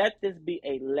 let this be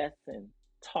a lesson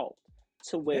taught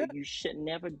to where Yeah. you should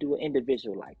never do an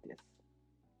individual like this.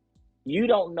 You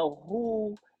don't know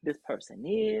who this person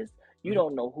is. You Mhm.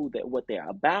 don't know what they're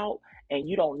about, and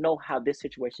you don't know how this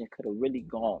situation could have really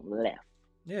gone left.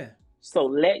 Yeah. So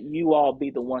let you all be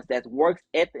the ones that works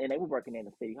at and they were working in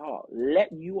the city hall.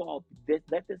 Let you all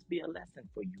let this be a lesson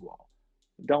for you all.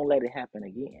 Don't let it happen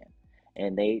again.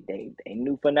 And they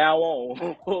knew from now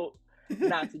on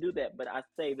not to do that. But I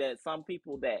say that some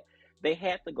people that they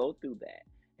had to go through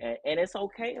that. And it's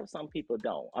okay if some people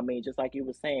don't. I mean, just like you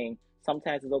were saying,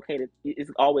 sometimes it's okay to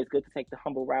it's always good to take the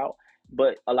humble route.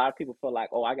 But a lot of people feel like,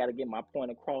 oh, I got to get my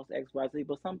point across X, Y, Z.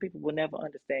 But some people will never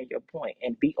understand your point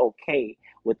and be okay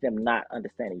with them not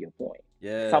understanding your point.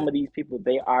 Yeah. Some of these people,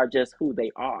 they are just who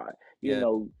they are. You Yeah.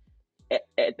 know,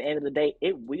 at the end of the day,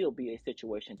 it will be a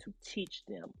situation to teach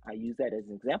them. I use that as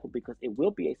an example because it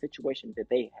will be a situation that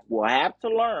they will have to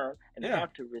learn and Yeah.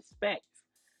 have to respect,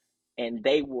 and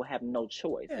they will have no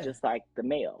choice. Yeah. Just like the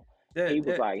male, Their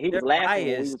their he their was laughing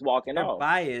when we bias was walking their off.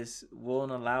 bias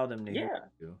won't allow them to hear Yeah,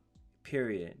 you.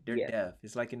 Period. They're yes, deaf.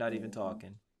 It's like you're not even hmm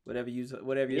talking. Whatever you're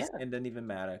yeah, saying doesn't even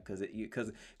matter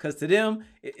because to them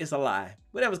it's a lie.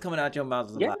 Whatever's coming out your mouth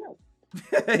is a lie.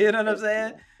 yeah, You know what I'm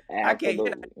saying? I can't.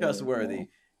 You're not absolutely. trustworthy.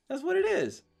 That's what it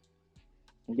is.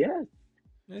 Yes,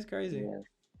 It's crazy. yes.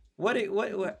 What?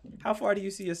 How far do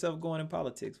you see yourself going in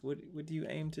politics? What do you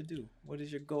aim to do? What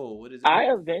is your goal? What is it?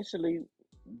 I eventually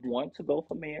want to go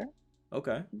for mayor.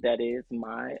 Okay. That is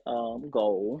my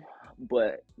goal.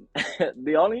 But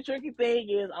the only tricky thing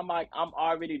is I'm like I'm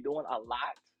already doing a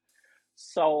lot.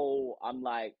 So I'm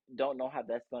like, don't know how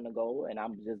that's gonna go, and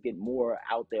I'm just getting more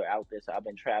out there. So I've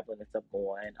been traveling and stuff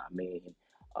going. I mean,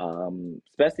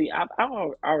 especially I've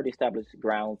already established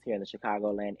grounds here in the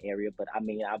Chicagoland area, but I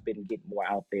mean, I've been getting more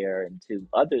out there into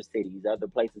other cities, other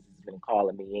places has been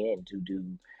calling me in to do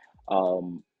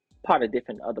part of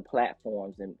different other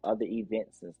platforms and other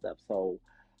events and stuff. So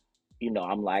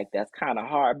I'm like, that's kind of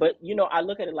hard. But I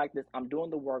look at it like this: I'm doing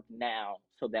the work now,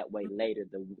 so that way later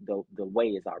the way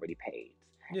is already paid.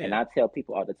 And Yeah. I tell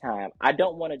people all the time, I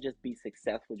don't want to just be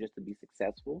successful just to be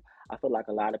successful. I feel like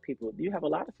a lot of people, you have a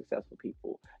lot of successful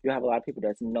people. You have a lot of people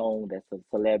that's known, that's a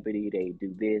celebrity, they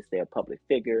do this, they're a public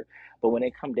figure. But when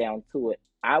it come down to it,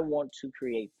 I want to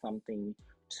create something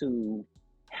to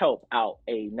help out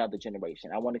another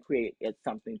generation. I want to create it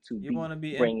something to You be want to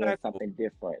be bring in impactful. something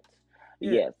different.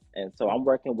 Yeah. Yes, and so I'm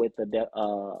working with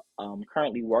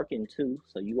currently working too.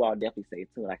 So you all definitely stay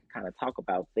tuned. I can kind of talk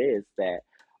about this that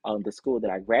the school that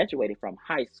I graduated from,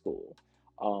 high school,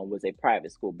 was a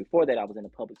private school. Before that, I was in a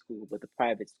public school, but the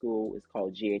private school is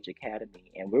called GH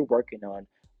Academy, and we're working on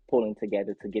pulling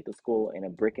together to get the school in a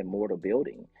brick and mortar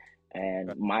building.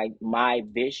 And my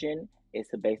vision is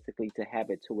to basically to have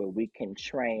it to where we can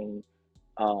train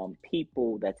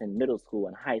people that's in middle school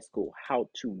and high school how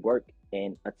to work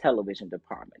in a television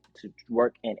department, to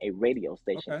work in a radio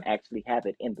station, Okay. actually have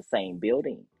it in the same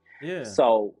building. Yeah.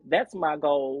 So that's my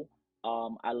goal.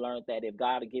 I learned that if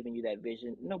God has given you that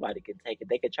vision, nobody can take it.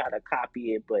 They can try to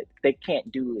copy it, but they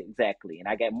can't do it exactly. And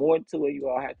I got more to it. You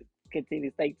all have to continue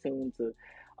to stay tuned to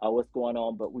what's going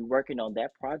on. But we're working on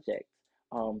that project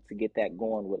to get that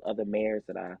going with other mayors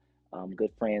that I'm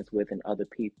good friends with and other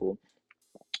people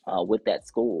with that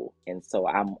school, and so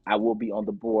I will be on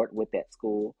the board with that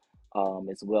school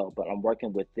as well. But I'm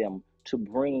working with them to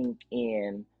bring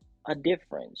in a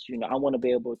difference. I want to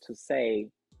be able to say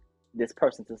this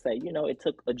person to say, it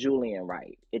took a Julian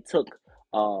Wright, it took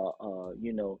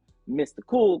Mr.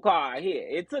 Cool Car here,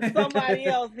 it took somebody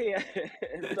else here.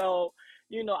 So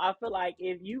I feel like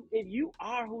if you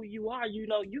are who you are,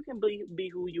 you can be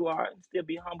who you are and still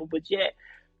be humble, but yet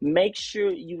make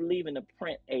sure you leaving a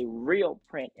print, a real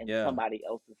print in Yeah. somebody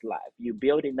else's life. You're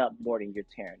building up more than you're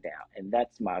tearing down, and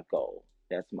that's my goal.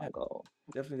 That's my Yeah. goal.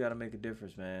 Definitely got to make a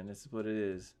difference, man. This is what it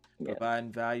is. Yeah.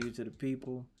 Providing value to the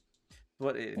people.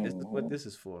 This is what hmm this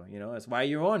is for. That's why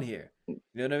you're on here. You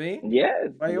know what I mean? Yes,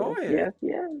 Why you're yes, on here? yes,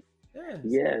 yes, Yes.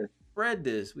 yes. Spread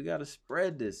this. We got to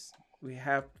spread this. We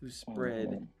have to spread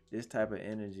hmm this type of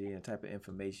energy and type of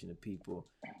information to people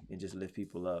and just lift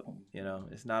people up.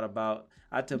 It's not about,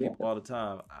 I tell Yeah, people all the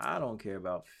time, I don't care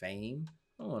about fame.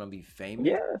 I don't want to be famous.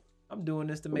 yeah, I'm doing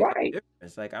this to make a right.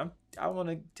 difference. Like I want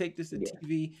to take this to Yeah,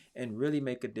 TV and really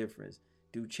make a difference.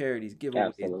 Do charities, giveaways,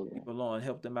 absolutely. people on,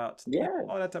 help them out, Yes,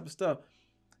 all that type of stuff.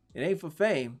 It ain't for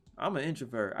fame. I'm an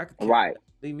introvert. I could care right, less.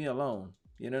 Leave me alone.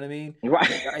 You know what I mean? right.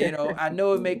 I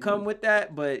know it may come with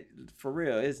that, but for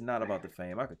real, it's not about the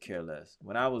fame. I could care less.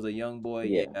 When I was a young boy,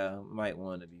 yeah, Yeah, I might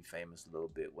want to be famous a little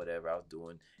bit, whatever. I was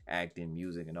doing acting,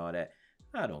 music, and all that.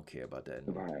 I don't care about that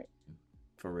no more. right,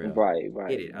 For real. right, Get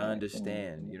right, it. I right.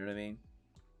 understand. You know what I mean?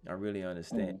 I really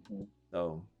understand. hmm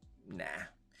So, nah.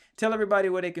 tell everybody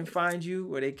where they can find you,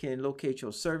 where they can locate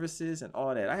your services and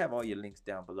all that. I have all your links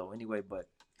down below anyway, but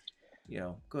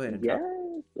go ahead and drop. Yes.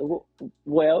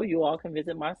 Well, you all can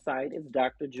visit my site. It's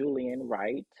Dr. Julian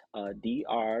Wright,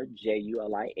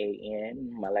 DrJulian.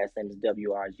 My last name is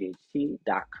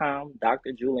WRGHT.com,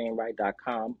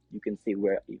 drjulianwright.com. You can see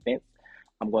where events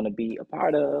I'm going to be a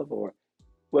part of or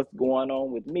what's going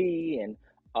on with me. And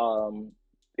um,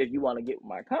 if you want to get with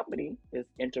my company, it's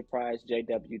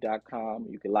enterprisejw.com.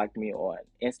 You can like me on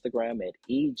Instagram at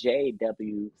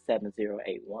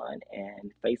EJW7081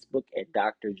 and Facebook at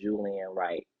Dr. Julian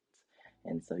Wright.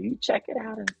 And so you check it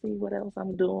out and see what else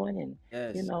I'm doing, and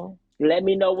Yes. let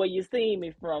me know where you see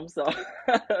me from. So,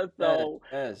 Yes. so,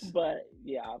 Yes. but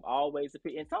yeah, I've always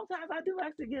and sometimes I do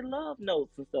actually get love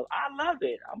notes and stuff. I love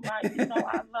it. I'm like,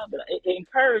 I love it. It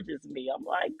encourages me. I'm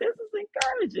like, this is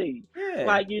encouraging. Yeah.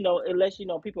 Like, it lets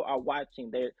people are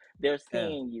watching. They're Yeah.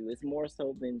 seeing you. It's more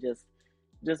so than just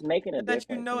making a And that you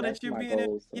difference, know and that that's you're my being,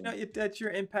 goal. So, that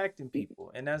you're impacting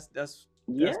people, and that's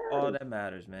all yes, that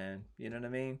matters, man. You know what I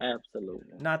mean?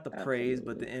 absolutely, Not the praise,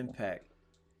 but absolutely, the impact.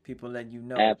 People let you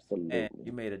know, man, you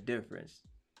absolutely. made a difference.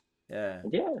 Yeah.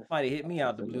 Yes, Somebody hit me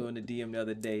out the blue in the absolutely. DM the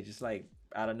other day, just like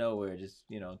out of nowhere, just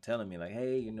telling me like,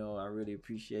 hey, I really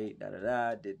appreciate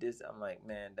did this. I'm like,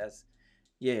 man, that's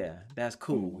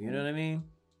cool. You know Hmm. what I mean?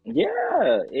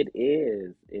 Yeah, it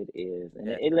is. It is, and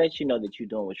Yeah. it lets you know that you're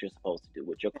doing what you're supposed to do,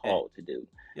 what you're Yeah. called to do.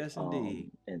 Yes,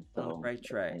 indeed. And On the so, right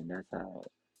track. and that's how.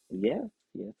 Yes,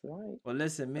 yes, right. Well,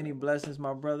 listen, many blessings,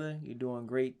 my brother. You're doing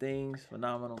great things,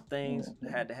 phenomenal things. Hmm.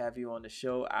 Had to have you on the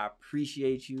show. I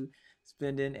appreciate you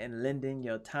spending and lending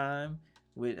your time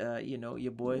with,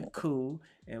 your boy, Yeah. Cool,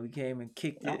 and we came and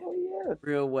kicked it Oh yes,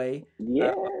 real way.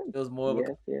 yes, It was more of a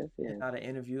yes, yes, yes. not an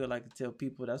interview. I like to tell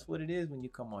people that's what it is when you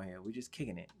come on here. We're just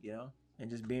kicking it, and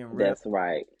just being real That's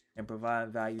right. and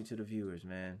providing value to the viewers,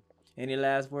 man. Any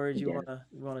last words Yes. you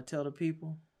wanna tell the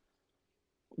people?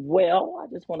 Well,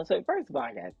 I just want to say, first of all,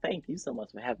 I got thank you so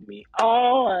much for having me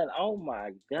on. Oh my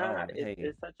Oh, God, it's hey,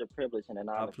 it's such a privilege and an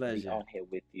my honor to be pleasure. on here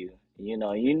with you.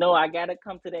 I gotta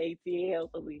come to the ATL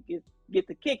so we get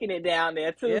to kicking it down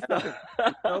there too. So,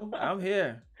 Yeah, I'm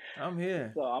here. I'm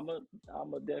here. so I'm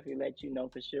gonna definitely let you know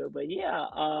for sure. But yeah,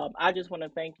 I just want to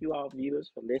thank you all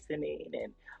viewers for listening,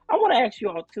 and I want to ask you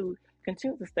all to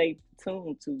continue to stay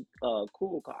tuned to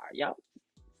Cool Car. Y'all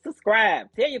subscribe.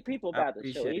 Tell your people I about the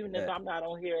show. appreciate Even if that. I'm not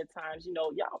on here at times,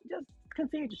 y'all just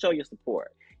continue to show your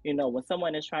support. When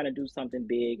someone is trying to do something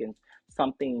big and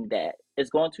something that is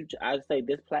going to, I say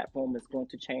this platform is going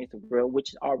to change the world,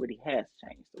 which already has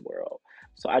changed the world.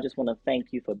 So I just want to thank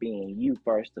you for being you,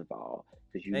 first of all,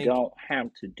 because you Thank you. don't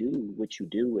have to do what you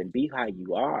do and be how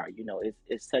you are.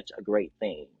 It's such a great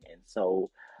thing. And so,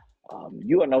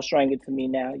 you are no stranger to me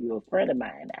now. You're a friend of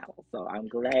mine now. So I'm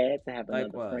glad to have another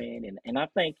Likewise. friend. And I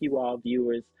thank you all,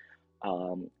 viewers.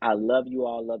 I love you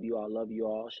all, love you all, love you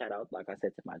all. Shout out, like I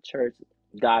said, to my church,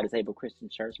 God is Able Christian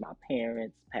Church, my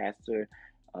parents, Pastor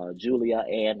Julia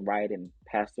Ann Wright, and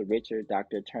Pastor Richard,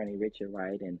 Dr. Attorney Richard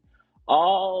Wright, and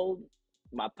all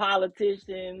my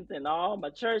politicians and all my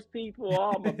church people,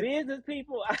 all my business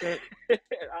people. Okay. I,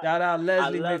 Shout out I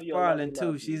Leslie love you, love you, McFarland love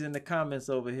too. you. She's in the comments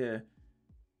over here.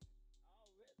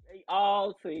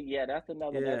 Oh, see, yeah, that's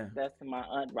another. That's Yeah. that's my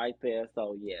aunt right there.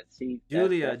 So yeah, that's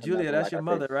Julia, that's Julia, another one. that's Like your I said,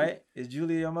 mother, right? Is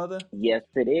Julia your mother? yes,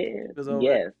 it is. She was over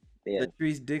Yes, yes,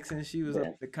 Latrice Dixon. She was up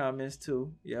yes, in the comments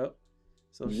too. Yep.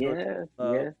 So show yes,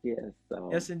 love. yes, yes. So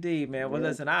Yes, indeed, man. Well,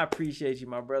 yes, listen, I appreciate you,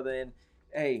 my brother. And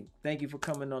hey, thank you for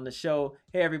coming on the show.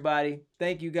 Hey, everybody.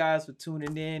 Thank you guys for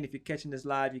tuning in. If you're catching this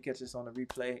live, you catch this on the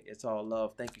replay. It's all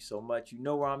love. Thank you so much. You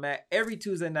know where I'm at every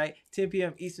Tuesday night, 10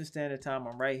 p.m. Eastern Standard Time.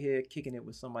 I'm right here kicking it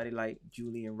with somebody like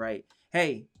Julian Wright.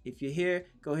 Hey, if you're here,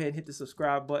 go ahead and hit the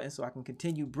subscribe button so I can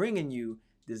continue bringing you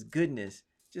this goodness,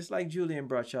 just like Julian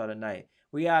brought y'all tonight.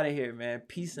 We out of here, man.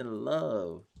 Peace and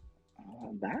love.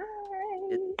 bye.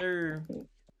 Yes, sir.